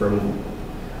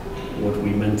what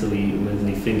we mentally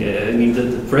think. I mean,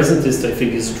 the presentist, I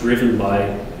think, is driven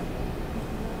by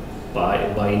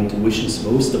intuitions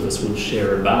most of us will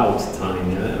share about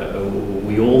time.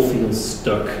 We all feel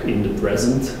stuck in the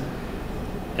present,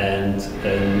 and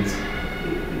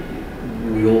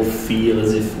we all feel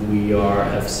as if we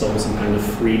have some kind of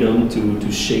freedom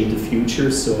to shape the future.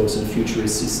 So the future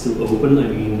is still open. I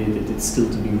mean, it's still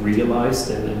to be realized,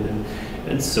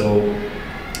 and so.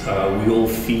 We all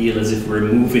feel as if we're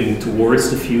moving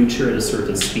towards the future at a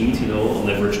certain speed, you know, on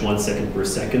average 1 second per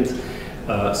second.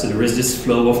 So there is this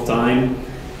flow of time.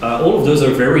 All of those are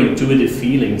very intuitive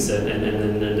feelings, and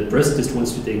the presentist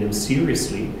wants to take them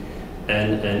seriously.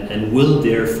 and will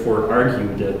therefore argue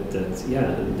that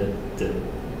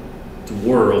the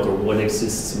world or what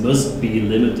exists must be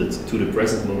limited to the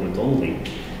present moment only,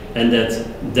 and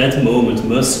that moment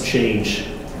must change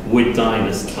with time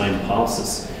as time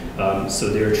passes. So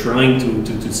they're trying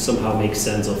to somehow make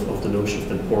sense of the notion of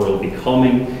temporal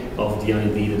becoming, of the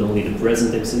idea that only the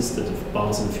present exists, that the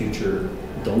past and future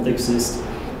don't exist,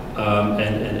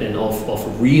 and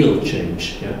of real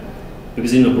change. Yeah?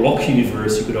 Because in a block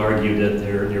universe, you could argue that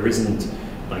there isn't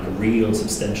like a real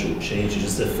substantial change, it's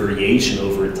just a variation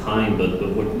over time, but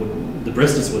what the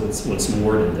present is what's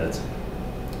more than that.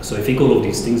 So I think all of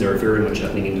these things are very much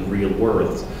happening in the real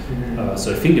world.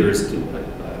 So I think there is,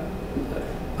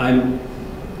 I'm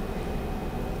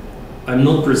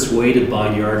not persuaded by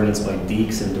the arguments by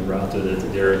Deeks and Dorato that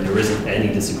there isn't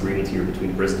any disagreement here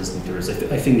between presentists and theorists.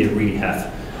 I think they really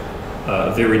have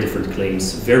very different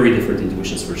claims, very different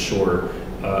intuitions for sure.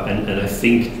 And I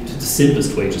think the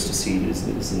simplest way just to see it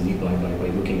is indeed by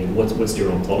looking at what's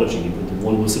their ontology. The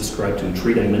one will subscribe to a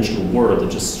three-dimensional world that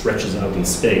just stretches out in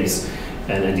space,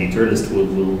 and the eternalist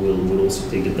will also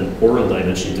take the temporal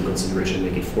dimension into consideration,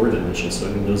 make it four-dimensional. So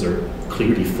I mean, those are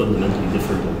clearly fundamentally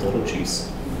different ontologies.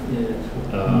 Yeah.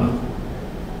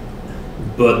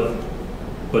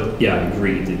 But yeah, I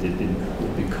agree.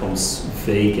 It becomes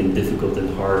vague and difficult and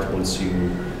hard once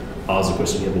you ask the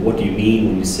question, yeah, but what do you mean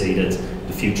when you say that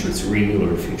the future is real or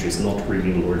the future is not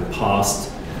real or the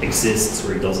past exists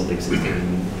or it doesn't exist?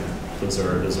 Those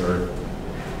are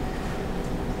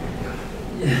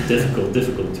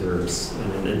difficult terms,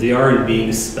 and they aren't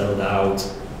being spelled out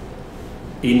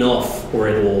enough or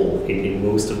at all in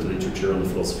most of the literature on the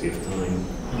philosophy of time.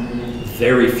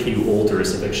 Very few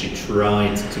authors have actually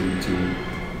tried to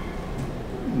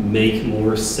make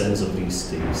more sense of these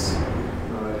things,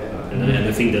 and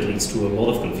I think that leads to a lot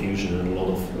of confusion and a lot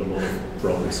of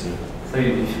problems. Yeah. So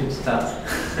you should start.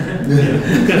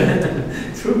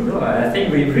 True, no, I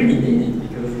think we really need it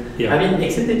because I mean,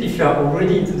 except that if you are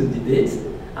already into the debate,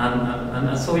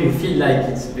 and so you feel like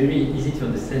it's very easy to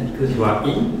understand because you are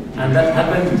in, and that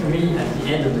happened to me at the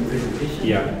end of the presentation.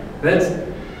 Yeah. But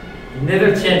it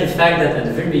never changed the fact that at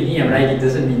the very beginning I'm like, it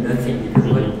doesn't mean nothing because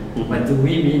what do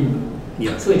we mean?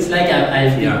 Yeah. So it's like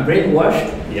I've been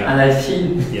brainwashed and I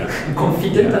feel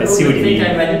confident about the thing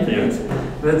I manipulate.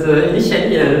 But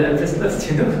initially I'm just lost,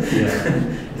 you know.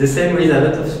 The same with a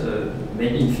lot of,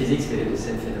 maybe in physics we have the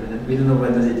same phenomenon. We don't know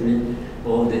what does it mean,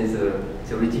 or there's a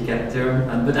theoretical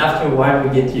term, but after a while we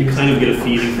get you kind of get a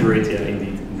feeling for it,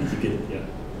 indeed. You get,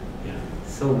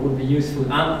 So it would be useful. So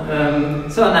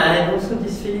and I had also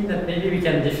this feeling that maybe we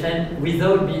can defend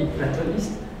without being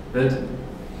Platonist, but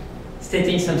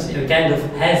stating something, a kind of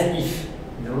as if,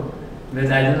 you know.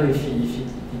 But I don't know if it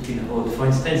will hold. For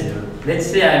instance, let's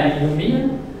say I'm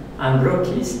Humean, I'm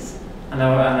Blockist, and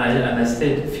I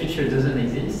state future doesn't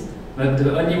exist. But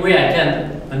the only way I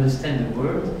can understand the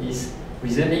world is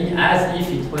reasoning as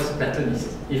if it was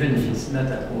Platonist, even if it's not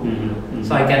at all. You know?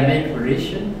 So I can make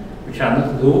relations which are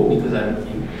not law because I'm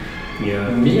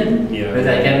Humean, but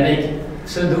I can make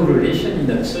pseudo relation in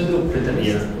a pseudo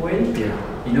Platonist way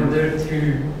in order to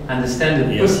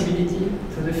understand the possibility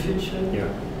to the future.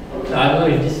 So I don't know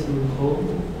if this will hold.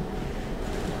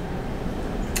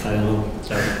 I don't know.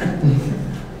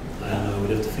 I don't know.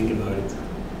 We'd have to think about it.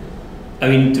 I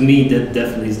mean, to me, that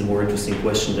definitely is the more interesting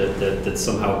question that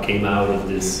somehow came out of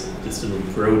this little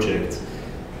project.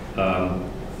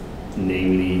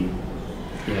 Namely,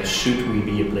 should we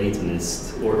be a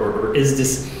Platonist, or is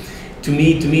this? To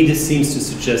me, this seems to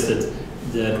suggest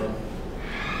that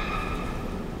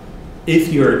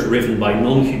if you are driven by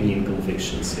non-Humean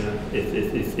convictions,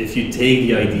 if you take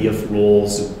the idea of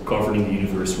laws governing the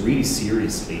universe really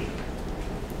seriously,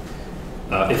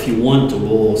 if you want the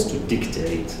laws to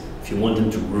dictate, if you want them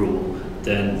to rule,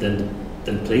 then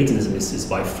Platonism is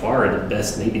by far the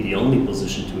best, maybe the only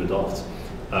position to adopt.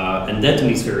 And that to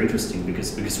me is very interesting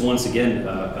because once again,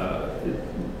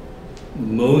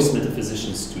 most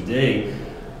metaphysicians today,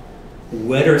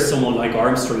 whether someone like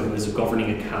Armstrong who has a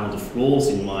governing account of laws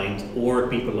in mind, or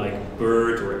people like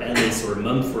Burt or Ellis or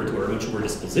Mumford who are much more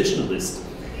dispositionalist,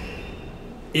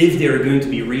 if they are going to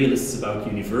be realists about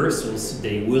universals,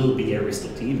 they will be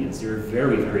Aristotelians. There are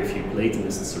very, very few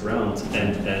Platonists around,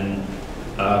 and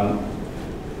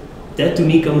that to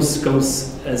me comes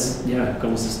as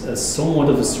somewhat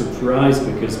of a surprise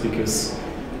because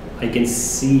I can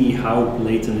see how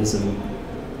Platonism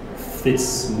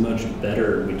fits much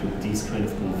better with these kind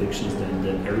of convictions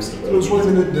than Aristotle. It was one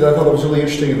thing that I thought was really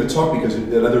interesting in the talk, because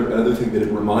another thing that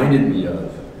it reminded me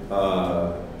of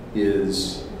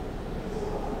is,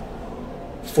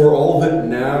 for all that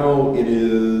now it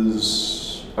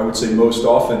is, I would say, most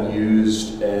often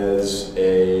used as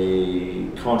a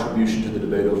contribution to the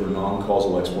debate over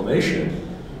non-causal explanation,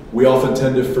 we often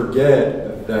tend to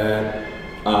forget that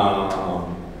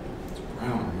Brown,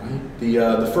 right?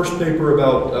 The first paper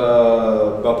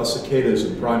about the cicadas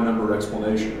and prime number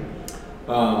explanation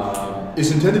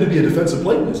is intended to be a defense of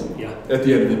Platonism. Yeah. At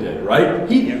the end of the day, right?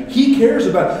 He cares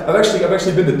about. I've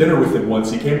actually been to dinner with him once.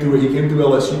 He came to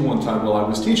LSU one time while I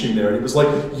was teaching there, and he was like,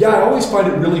 "Yeah, I always find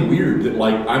it really weird that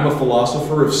like I'm a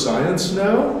philosopher of science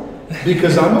now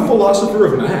because I'm a philosopher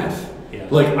of math. Yeah.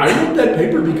 Like I wrote that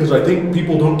paper because I think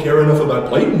people don't care enough about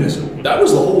Platonism. That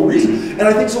was the whole reason." And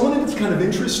I think so. One thing that's kind of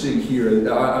interesting here,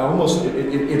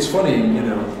 it's funny, you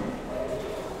know.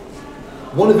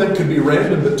 One event could be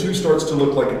random, but two starts to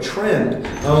look like a trend.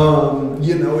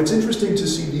 You know, it's interesting to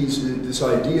see this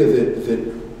idea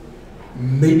that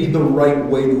maybe the right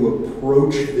way to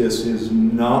approach this is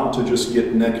not to just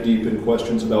get neck deep in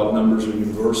questions about numbers or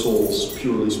universals,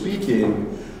 purely speaking,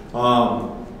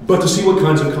 but to see what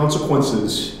kinds of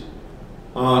consequences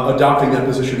adopting that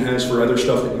position has for other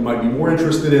stuff that you might be more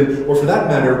interested in, or for that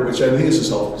matter, which I think this is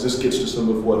helpful, because this gets to some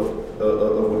of what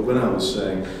Gwen was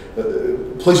saying,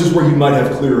 places where you might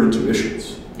have clearer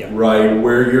intuitions, yeah. right?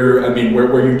 Where you're, I mean,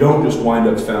 where you don't just wind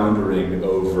up foundering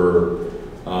over,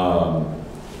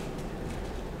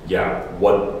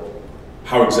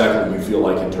 how exactly you feel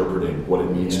like interpreting what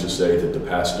it means to say that the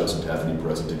past doesn't have any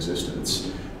present existence.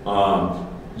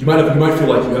 You might feel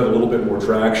like you have a little bit more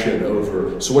traction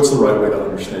over, so what's the right way to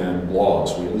understand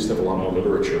laws? We at least have a lot more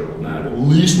literature on that. At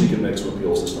least we can make some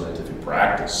appeals to scientific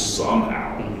practice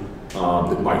somehow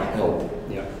that might help.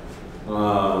 Yeah.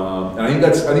 And I think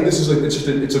this is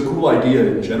it's a cool idea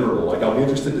in general. Like I'll be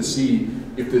interested to see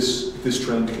if this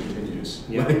trend continues.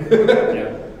 Yeah.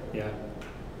 Yeah.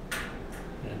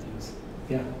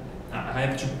 Yeah. I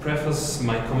have to preface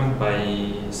my comment by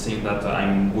saying that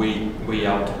I'm way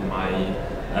out of my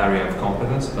area of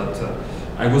competence, but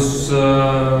I was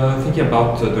thinking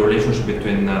about the relationship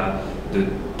between the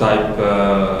type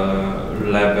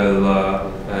level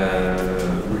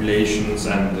relations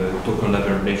and the token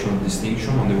level relational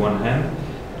distinction on the one hand,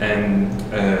 and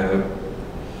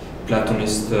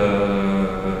Platonist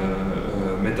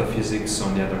metaphysics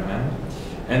on the other hand.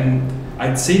 And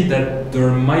I'd say that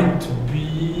there might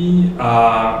be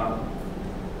a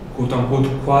quote-unquote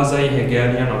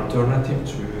quasi-Hegelian alternative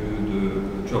to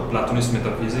Platonist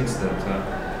metaphysics that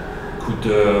could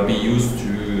be used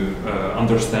to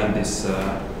understand this,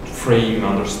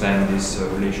 understand this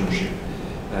relationship,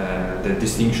 the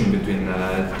distinction between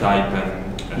type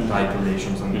and type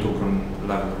relations and token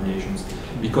level relations.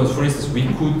 Because, for instance, we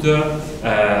could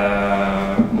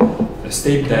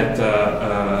state that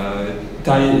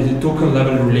token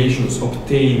level relations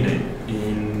obtain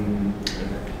in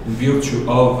virtue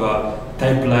of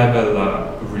type level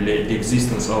the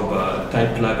existence of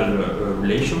type level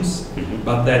relations,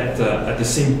 but that at the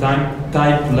same time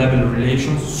type level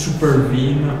relations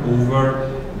supervene over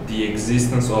the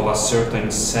existence of a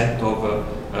certain set of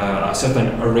a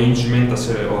certain arrangement, a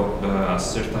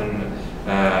certain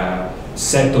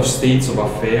set of states of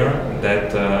affair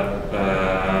that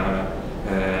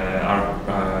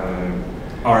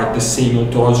are at the same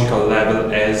ontological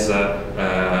level as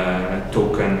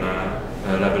token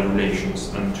level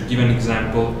relations. And to give an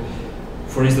example,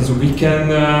 for instance, we can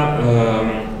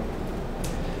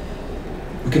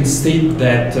state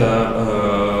that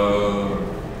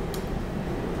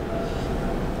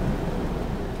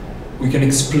we can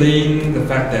explain the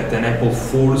fact that an apple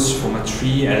falls from a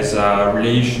tree as a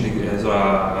relation, the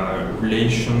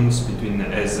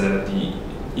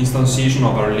instantiation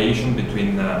of a relation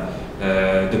between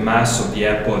the mass of the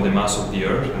apple and the mass of the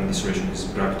earth, and this relation is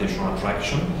gravitational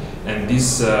attraction. And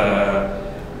this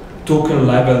token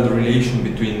level relation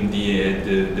between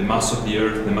the mass of the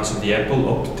earth and the mass of the apple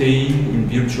obtain in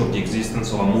virtue of the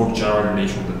existence of a more general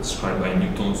relation that's described by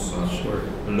Newton's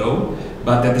law.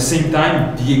 But at the same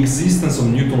time, the existence of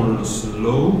Newton's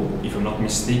law, if I'm not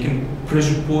mistaken,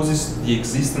 presupposes the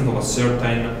existence of a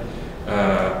certain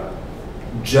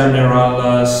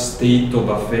general state of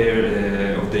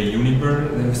affairs of the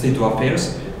universe, state of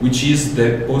affairs, which is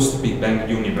the post-Big Bang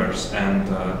universe, and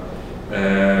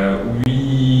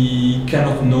we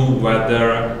cannot know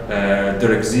whether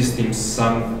there exists in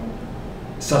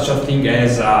such a thing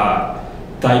as a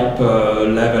type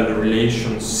level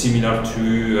relations similar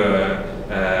to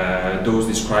those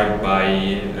described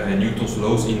by Newton's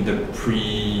laws in the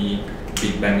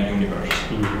pre-Big Bang universe.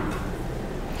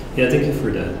 Yeah, thank you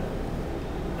for that.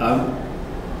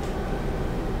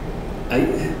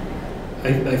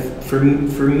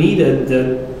 For me, that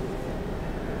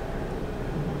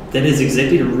that is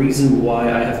exactly the reason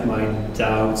why I have my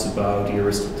doubts about the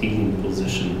Aristotelian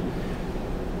position.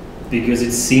 Because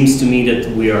it seems to me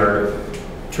that we are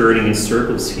turning in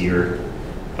circles here,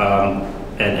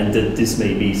 and that this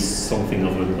may be something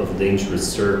of a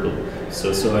dangerous circle.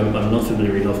 So I'm not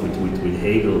familiar enough with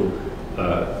Hegel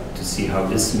to see how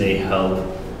this may help.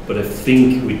 But I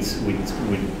think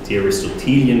with the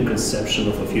Aristotelian conception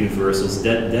of universals,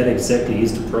 that exactly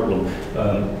is the problem. I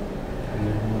don't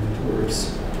know if it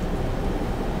works.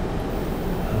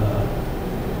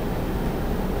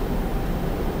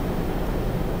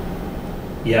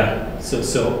 Yeah. So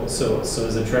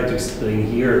as I tried to explain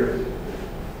here,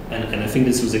 and I think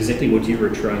this was exactly what you were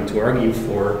trying to argue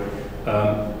for.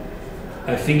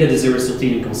 I think that this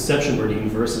Aristotelian conception where the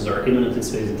universals are immanent in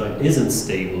space and time isn't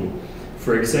stable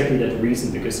for exactly that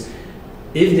reason, because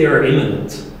if they are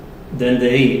immanent, then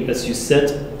they, as you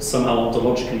said, somehow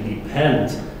ontologically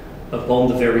depend upon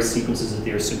the very sequences that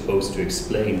they are supposed to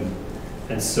explain.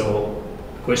 And so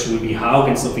the question would be, how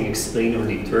can something explain or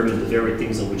determine the very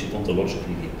things on which it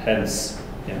ontologically depends?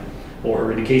 Yeah.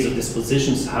 Or in the case of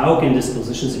dispositions, how can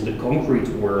dispositions in the concrete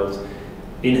world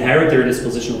inherit their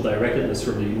dispositional directedness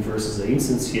from the universals they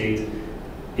instantiate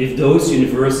if those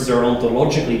universals are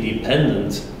ontologically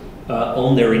dependent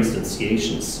on their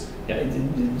instantiations? Yeah,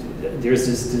 there's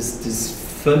this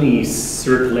funny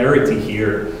circularity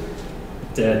here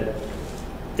that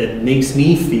makes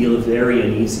me feel very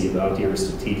uneasy about the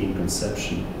Aristotelian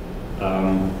conception.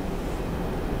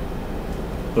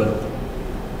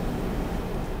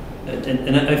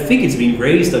 And I think it's been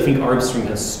raised. I think Armstrong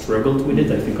has struggled with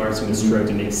it. I think Armstrong has tried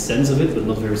to make sense of it, but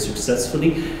not very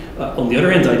successfully. On the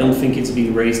other hand, I don't think it's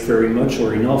been raised very much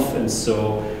or enough, and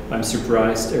so I'm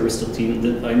surprised that there's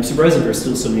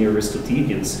still so many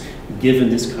Aristotelians given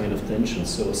this kind of tension.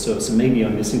 So maybe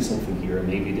I'm missing something here.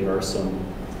 Maybe there are some.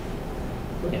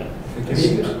 Yeah.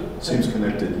 Seems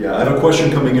connected. Yeah, I have a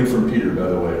question coming in from Peter, by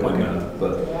the way. Okay.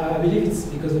 I believe it's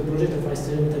because the project of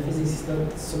Aristotelian metaphysics is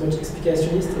not so much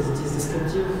explicationist as it is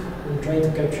descriptive, and trying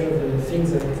to capture the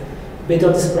things that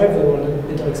better describe the world and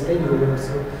better explain the world.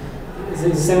 So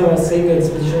the same as saying a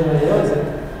disposition earlier is that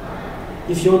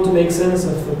if you want to make sense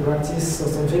of a practice or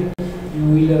something, you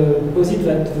will posit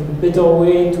that the better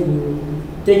way to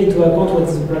take into account what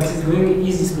the practice is doing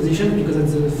is disposition, because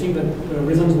that's the thing that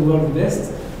reasons the world the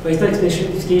best. But it's not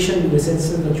explication in the sense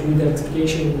that you need an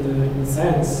explication in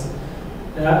science.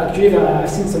 Actually, I've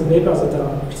seen some papers that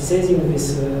are criticizing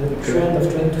this trend of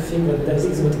trying to think that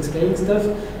metaphysics is about explaining stuff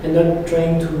and not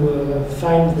trying to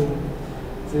find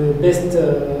the best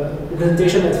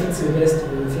representation that fits the best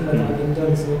thing that are being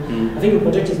done. So I think the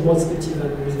project is more descriptive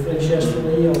than with the research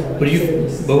theory or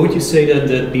but would you say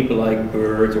that people like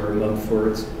Bird or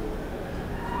Mumford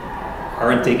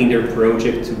aren't taking their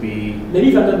project to be...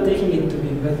 Maybe they're not taking it to be,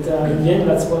 but in the end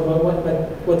that's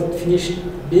what it finished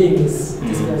being is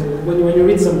disposable. When you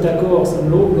read some Taco or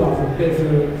some Lowe, you are the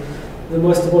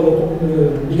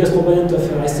biggest proponent of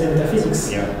Aristotelian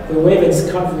metaphysics. Yeah. The way they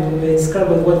describe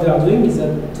what they are doing is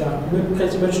that they are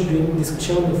pretty much doing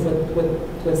discussion of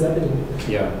what's happening.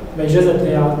 Yeah. But just that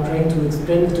they are trying to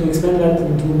expand that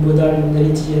into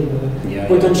modality and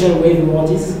potential way the world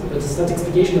is, but it's not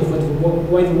explication of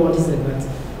why the world is like that.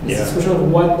 It's a discussion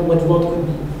of what the world could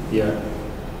be. Yeah.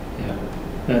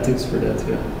 Thanks for that.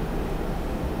 Yeah.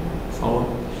 Follow.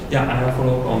 Yeah, I have a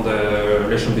follow-up on the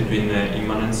relation between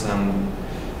immanence and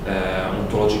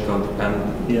ontological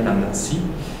dependency.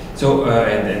 So,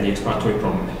 and the explanatory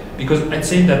problem. Because I'd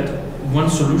say that one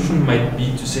solution might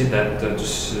be to say that,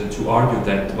 to argue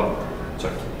that,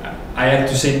 I have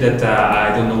to say that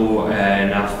I don't know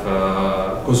enough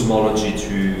cosmology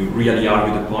to really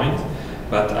argue the point,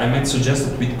 but I might suggest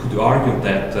that we could argue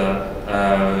that,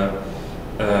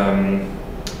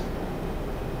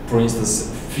 for instance,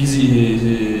 physical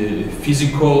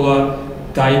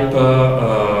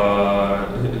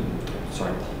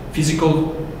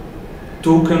physical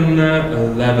token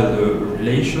level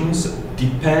relations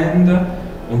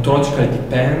ontologically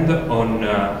depend on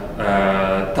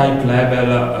type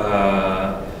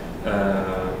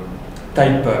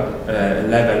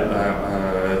level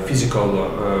physical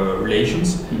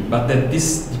relations, but that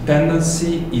this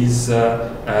dependency is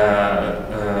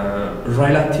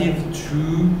relative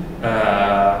to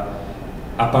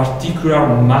a particular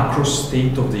macro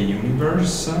state of the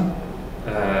universe,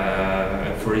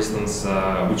 for instance,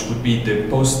 which would be the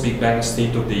post-Big Bang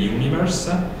state of the universe.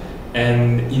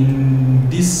 And in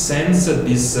this sense,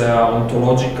 this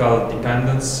ontological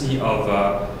dependency of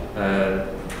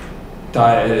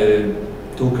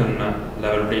token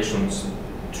level relations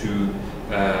to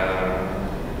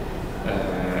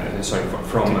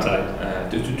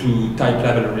to type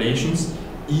level relations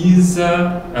is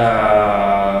a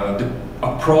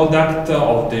product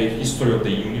of the history of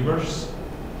the universe,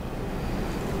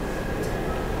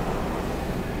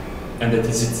 and that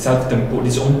is itself temporal.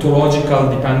 This ontological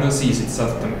dependency is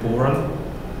itself temporal.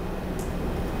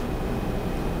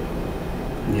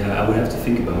 Yeah, I would have to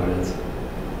think about it.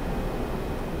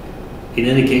 In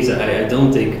any case, I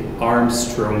don't take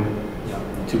Armstrong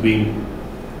to be.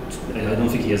 I don't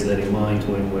think he has that in mind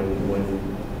when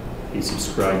he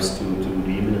subscribes to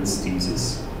the immanence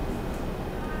thesis.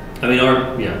 I mean,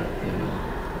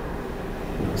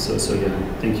 So yeah,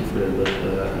 thank you for that, but I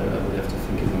would have to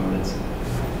think about it.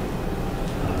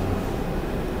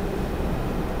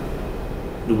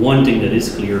 The one thing that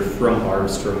is clear from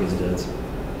Armstrong is that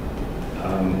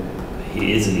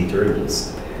he is an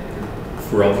eternalist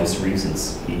for obvious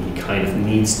reasons. He kind of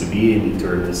needs to be an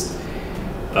eternalist,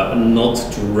 not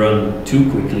to run too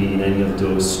quickly in any of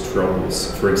those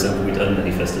troubles, for example, with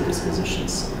unmanifested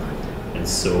dispositions. And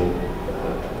so,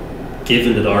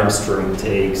 given that Armstrong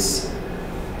takes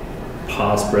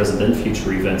past, present, and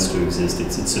future events to exist,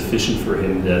 it's sufficient for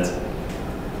him that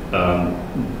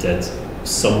that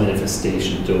some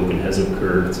manifestation token has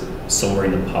occurred somewhere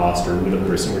in the past or will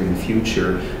occur somewhere in the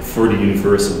future for the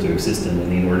universal to exist, and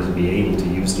then in order to be able to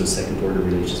use those second-order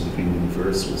relations between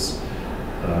universals.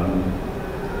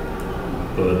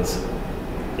 But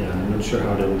yeah, I'm not sure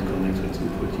how that would connect with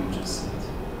what you just said.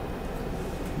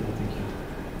 Yeah, thank you.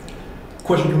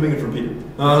 Question coming in from Peter,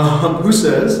 who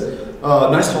says,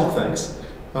 nice talk, thanks.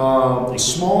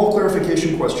 Small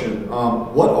clarification question.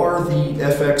 What are the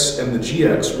fx and the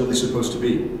gx really supposed to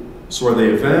be? So are they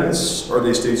events? Are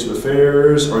they states of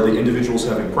affairs? Are they individuals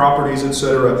having properties,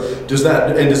 etc.? Does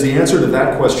the answer to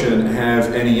that question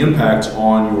have any impact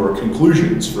on your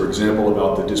conclusions, for example,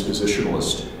 about the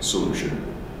dispositionalist solution?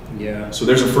 Yeah. So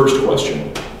there's a first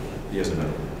question. He has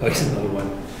another. Oh, here's another one.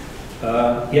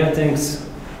 Yeah, thanks.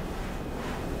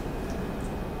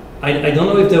 I don't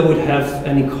know if that would have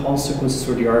any consequences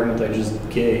for the argument I just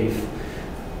gave.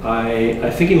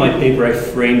 I think in my paper I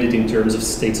framed it in terms of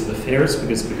states of affairs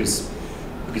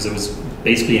because I was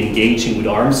basically engaging with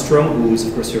Armstrong, who is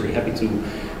of course very happy to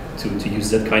use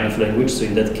that kind of language. So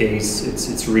in that case,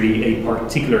 it's really a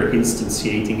particular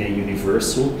instantiating a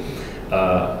universal.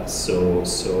 So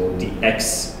the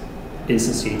X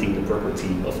instantiating the property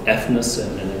of Fness,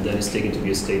 and that is taken to be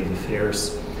a state of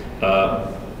affairs.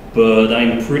 But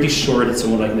I'm pretty sure that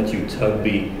someone like Matthew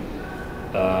Tugby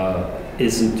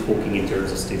isn't talking in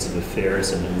terms of states of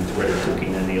affairs and rather talking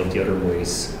in any of the other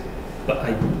ways. But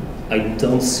I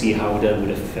don't see how that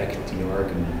would affect the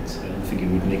argument. I don't think it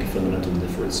would make a fundamental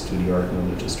difference to the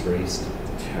argument I just raised.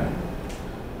 Okay.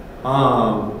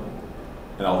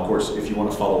 And I'll, of course, if you want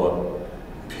to follow up,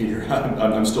 Peter,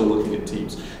 I'm still looking at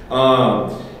Teams.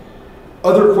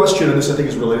 Other question, and this I think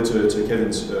is related to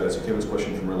Kevin's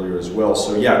question from earlier as well.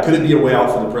 So yeah, could it be a way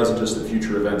out for the presentist that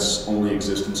future events only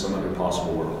exist in some other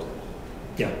possible world?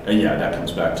 Yeah. And yeah, that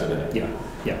comes back to that. Yeah.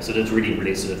 Yeah. So that really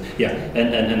relates to that. Yeah.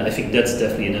 And I think that's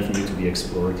definitely an avenue to be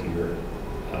explored here.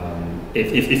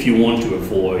 If you want to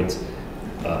avoid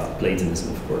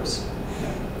Platonism, of course.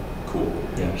 Yeah. Cool.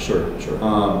 Yeah. Sure.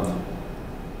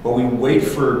 While we wait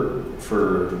for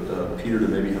Peter to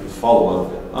maybe have a follow-up,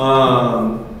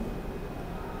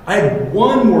 I had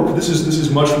one more. This is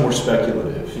much more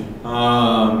speculative.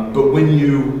 But when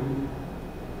you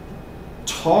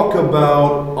talk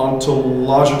about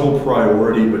ontological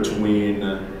priority between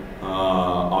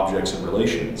objects and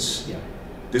relations,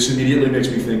 this immediately makes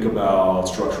me think about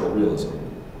structural realism.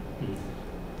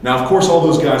 Now, of course, all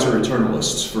those guys are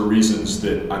eternalists for reasons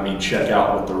that, I mean, check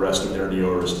out with the rest of their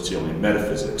neo-Aristotelian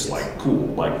metaphysics. Like, cool,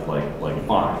 like fine.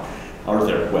 Are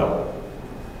there? Well,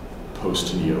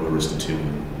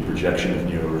 post-neo-Aristotelian, rejection of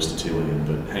neo-Aristotelian,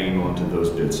 but hanging on to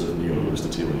those bits of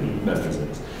neo-Aristotelian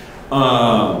metaphysics.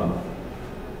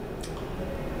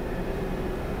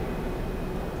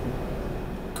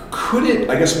 Could it?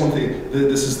 I guess one thing.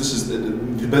 This is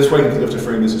the best way I can think of to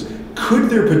frame this is: could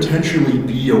there potentially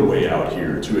be a way out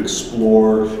here to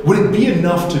explore? Would it be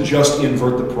enough to just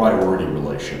invert the priority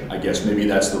relation? I guess maybe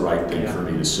that's the right thing for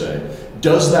me to say.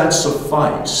 Does that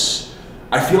suffice?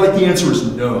 I feel like the answer is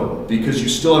no, because you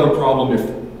still have a problem if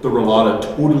the relata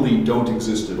totally don't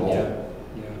exist at all. Yeah.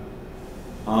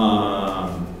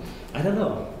 I don't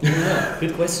know.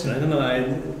 Good question. I don't know. I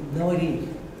have no idea.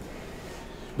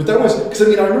 But that was because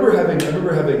I remember having.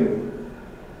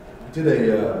 I did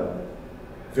a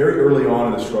very early on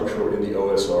in the structural in the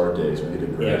OSR days. We did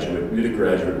a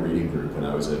graduate reading group when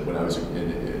I was in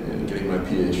getting my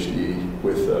PhD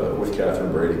with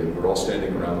Catherine Brady, and we were all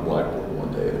standing around the blackboard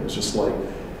one day, and it was just like,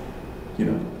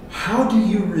 how do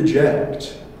you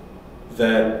reject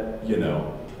that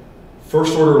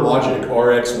first order logic,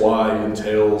 RXY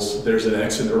entails there's an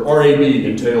X and or RAB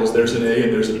entails there's an A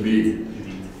and there's a B.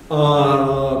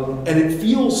 And it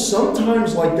feels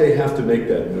sometimes like they have to make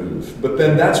that move. But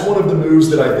then that's one of the moves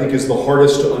that I think is the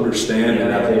hardest to understand in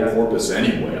that whole corpus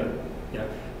anyway. Yeah.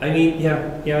 I mean,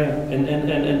 and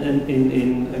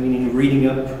in reading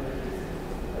up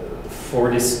for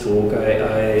this talk,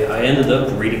 I ended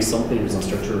up reading some papers on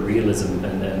structural realism,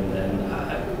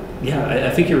 I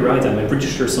think you're right. I'm pretty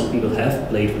sure some people have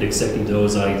played with exactly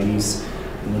those ideas.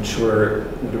 I'm not sure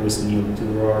whether it was Neil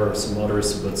Dura or some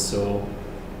others, but so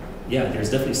yeah, there's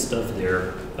definitely stuff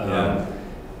there.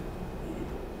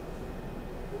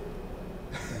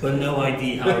 But no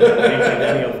idea how to make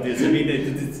any of this. I mean,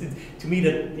 to me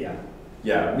that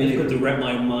difficult to wrap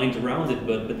my mind around it.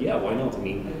 But yeah, why not? I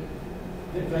mean.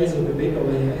 There is a paper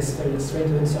where it's trying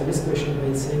to answer this question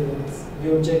by saying that the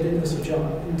object and the structure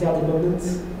are interdependent.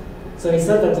 So it's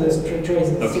not that the structure is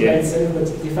by itself, but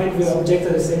it defines the object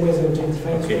the same way as the object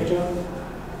defines the structure.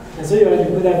 And so you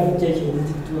could have taken it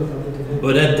to according to them.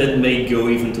 But that may go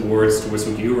even towards what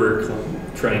you were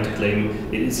trying to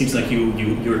claim. It seems like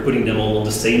you're putting them all on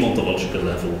the same ontological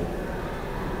level,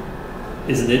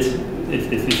 isn't it?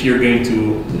 If you're going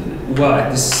to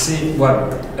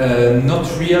not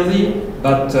really,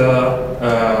 but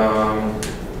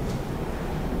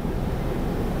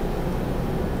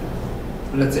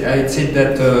let's say I'd say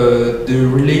that the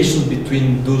relation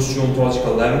between those two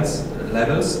ontological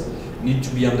levels need to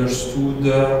be understood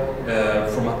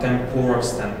from a temporal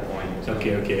standpoint.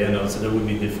 Okay, I know. So that would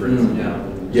be different.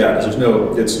 Yeah,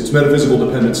 because it's metaphysical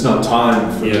dependence, not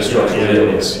time for the structural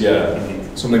realities.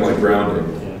 Something like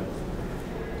grounding.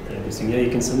 Yeah,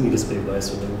 you can send me this paper,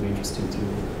 so that would be interesting to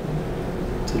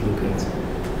look at.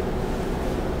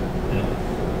 Yeah.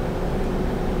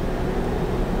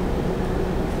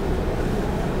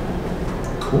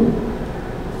 Cool.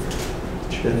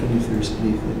 Checking if there's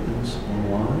anything else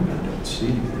online. I don't see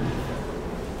anything.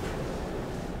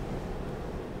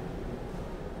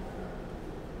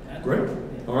 Great.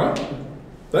 All right.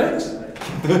 Thanks.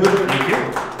 Thank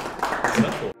you.